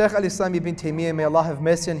 Shaykh al-Islam Ibn Taymiyyah, may Allah have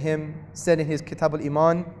mercy on him, said in his Kitab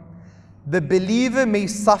al-Iman, the believer may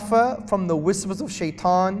suffer from the whispers of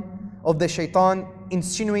the shaitan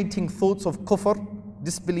insinuating thoughts of kufr,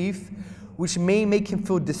 disbelief, which may make him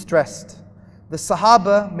feel distressed. The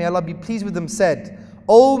Sahaba, may Allah be pleased with them, said,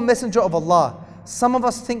 O Messenger of Allah, some of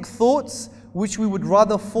us think thoughts which we would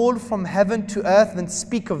rather fall from heaven to earth than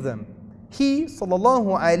speak of them. He,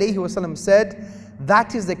 sallallahu alayhi wasallam, said,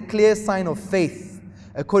 that is a clear sign of faith.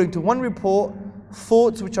 According to one report,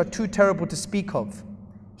 thoughts which are too terrible to speak of.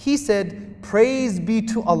 He said, praise be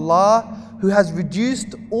to Allah who has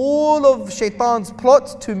reduced all of shaitan's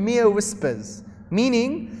plots to mere whispers.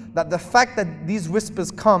 Meaning that the fact that these whispers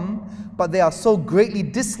come, but they are so greatly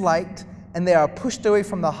disliked and they are pushed away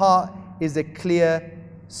from the heart, is a clear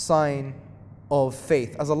sign of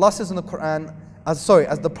faith. As Allah says in the Quran, as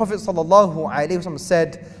the Prophet ﷺ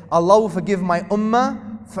said, Allah will forgive my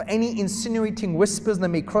ummah for any insinuating whispers that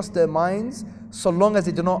may cross their minds, so long as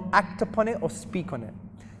they do not act upon it or speak on it.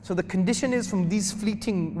 So the condition is, from these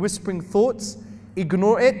fleeting whispering thoughts,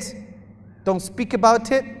 ignore it, don't speak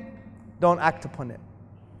about it, don't act upon it.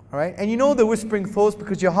 Alright? And you know the whispering thoughts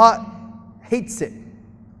because your heart hates it.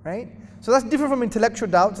 Right? So that's different from intellectual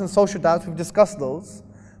doubts and social doubts. We've discussed those.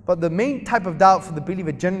 But the main type of doubt for the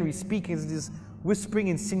believer, generally speaking, is this whispering,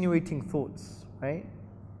 insinuating thoughts. Right?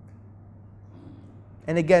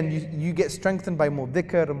 And again, you get strengthened by more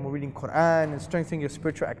dhikr and more reading Quran and strengthening your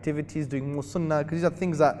spiritual activities, doing more sunnah, because these are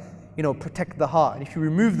things that, you know, protect the heart. And if you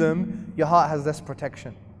remove them, your heart has less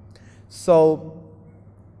protection. So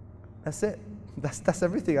that's it. That's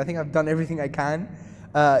everything. I think I've done everything I can.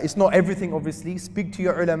 It's not everything, obviously. Speak to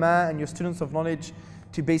your ulama and your students of knowledge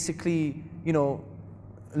to basically, you know,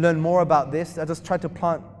 learn more about this. I just try to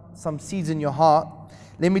plant some seeds in your heart.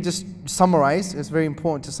 Let me just summarize. It's very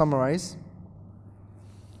important to summarize.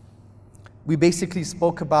 We basically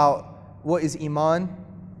spoke about what is Iman,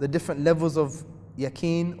 the different levels of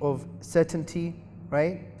yaqeen, of certainty,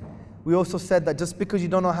 right? We also said that just because you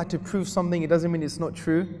don't know how to prove something, it doesn't mean it's not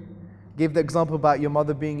true. Gave the example about your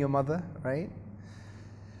mother being your mother, right?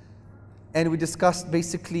 And we discussed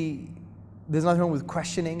basically, there's nothing wrong with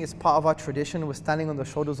questioning. It's part of our tradition. We're standing on the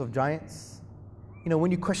shoulders of giants. You know, when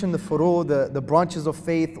you question the furu', the branches of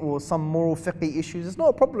faith, or some moral fiqh issues, it's not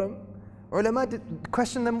a problem. Ulama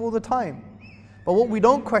question them all the time. But what we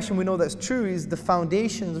don't question, we know that's true, is the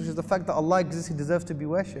foundations, which is the fact that Allah exists, He deserves to be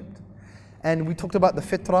worshipped. And we talked about the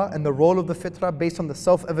fitrah and the role of the fitrah based on the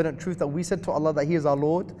self-evident truth that we said to Allah that He is our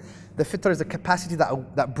Lord. The fitrah is a capacity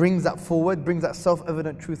that brings that forward, brings that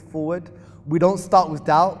self-evident truth forward. We don't start with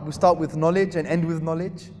doubt, we start with knowledge and end with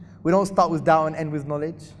knowledge. We don't start with doubt and end with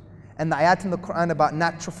knowledge. And the ayat in the Quran about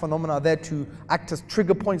natural phenomena are there to act as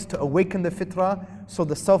trigger points to awaken the fitrah so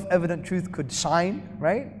the self-evident truth could shine,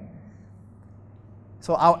 right?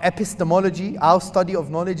 So our epistemology, our study of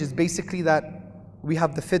knowledge is basically that we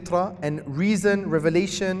have the fitrah and reason,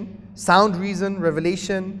 revelation, sound reason,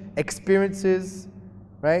 revelation, experiences,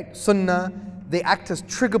 right? Sunnah, they act as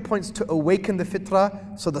trigger points to awaken the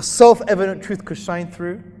fitrah so the self-evident truth could shine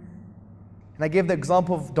through. And I gave the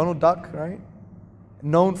example of Donald Duck, right?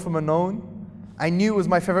 Known from a known. I knew it was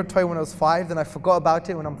my favorite toy when I was 5, then I forgot about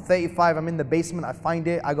it. When I'm 35, I'm in the basement, I find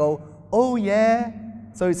it, I go, oh yeah.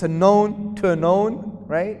 So it's a known to a known,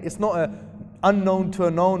 right? It's not an unknown to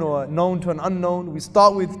a known or a known to an unknown. We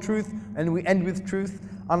start with truth and we end with truth.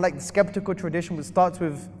 Unlike the skeptical tradition, which starts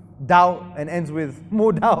with doubt and ends with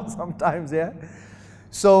more doubt sometimes, yeah?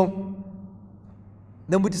 So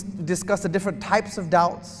then we just discussed the different types of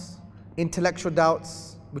doubts, intellectual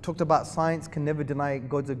doubts. We talked about science can never deny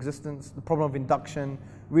God's existence, the problem of induction,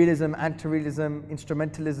 realism, anti-realism,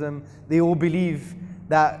 instrumentalism. They all believe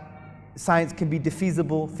that science can be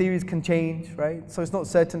defeasible, theories can change, right? So it's not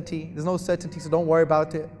certainty. There's no certainty, so don't worry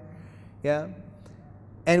about it. Yeah?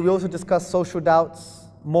 And we also discussed social doubts,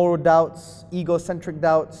 moral doubts, egocentric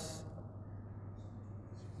doubts,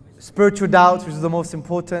 spiritual doubts, which is the most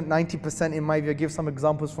important, 90% in my view. I give some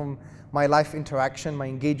examples from my life interaction, my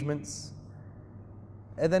engagements.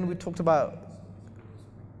 And then we talked about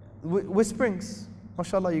whisperings.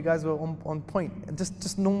 MashaAllah, you guys were on point.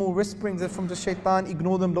 Just normal whisperings from the shaitan,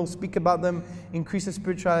 ignore them, don't speak about them, increase the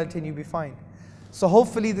spirituality and you'll be fine. So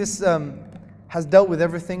hopefully this has dealt with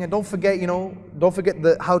everything. And don't forget,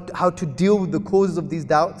 how to deal with the causes of these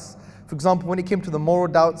doubts. For example, when it came to the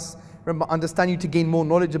moral doubts, remember, understand you to gain more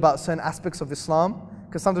knowledge about certain aspects of Islam.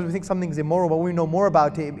 Because sometimes we think something's immoral, but when we know more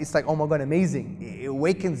about it, it's like, oh my God, amazing. It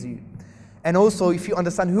awakens you. And also, if you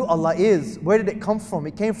understand who Allah is, where did it come from?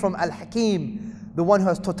 It came from Al-Hakim, the one who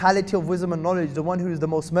has totality of wisdom and knowledge, the one who is the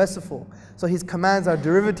most merciful. So his commands are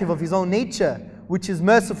derivative of his own nature, which is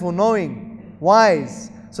merciful, knowing,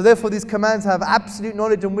 wise. So therefore these commands have absolute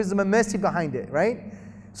knowledge and wisdom and mercy behind it, right?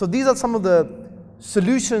 So these are some of the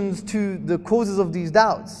solutions to the causes of these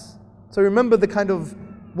doubts. So remember the kind of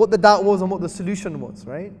what the doubt was and what the solution was,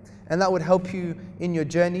 right? And that would help you in your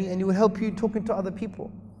journey and it would help you talking to other people.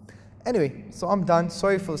 Anyway, so I'm done.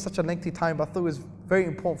 Sorry for such a lengthy time, but I thought it was very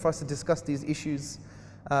important for us to discuss these issues.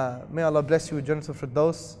 May Allah bless you with Jannatul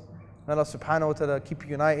Firdaus. May Allah subhanahu wa ta'ala keep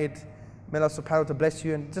you united. May Allah subhanahu wa ta'ala bless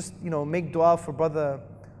you and just, make dua for brother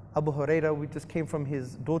Abu Huraira. We just came from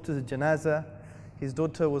his daughter's janazah. His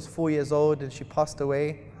daughter was 4 years old and she passed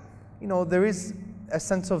away. There is a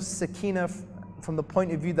sense of sakina from the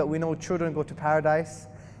point of view that we know children go to paradise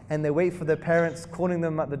and they wait for their parents calling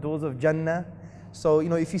them at the doors of Jannah. So,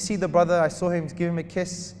 if you see the brother, I saw him, give him a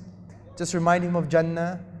kiss. Just remind him of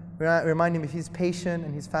Jannah. Remind him if he's patient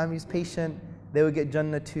and his family's patient, they will get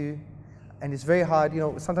Jannah too. And it's very hard,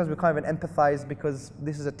 sometimes we can't even empathize because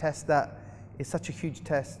this is a test that is such a huge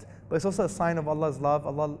test. But it's also a sign of Allah's love.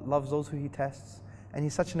 Allah loves those who He tests. And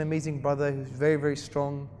he's such an amazing brother who's very, very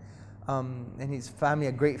strong. And his family,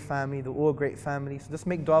 a great family, they're all a great family. So just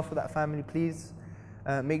make dua for that family, please.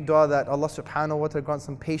 Make dua that Allah subhanahu wa ta'ala grants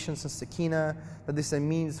some patience and sakina, that this is a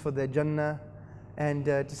means for their Jannah. And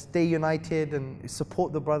just stay united and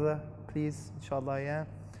support the brother, please, inshallah, yeah.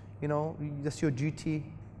 That's your duty.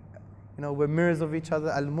 We're mirrors of each other.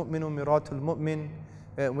 Al-mu'minu miratul mu'min.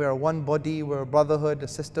 We're a one body, we're a brotherhood, a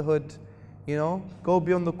sisterhood. Go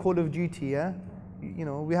beyond the call of duty, yeah.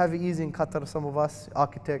 We have it easy in Qatar, some of us,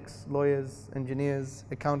 architects, lawyers, engineers,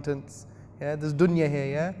 accountants. Yeah, there's dunya here,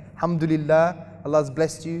 yeah. Alhamdulillah, Allah has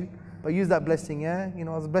blessed you. But use that blessing, yeah.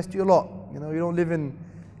 Allah's blessed you a lot. You don't live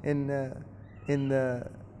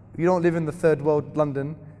you don't live in the third world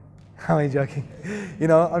London. How am I joking?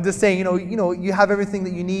 I'm just saying, you have everything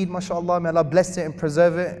that you need, mashallah. May Allah bless it and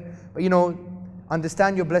preserve it. But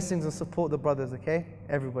understand your blessings and support the brothers, okay?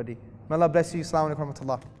 Everybody. May Allah bless you. Assalamu alaikum wa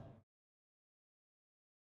rahmatullah.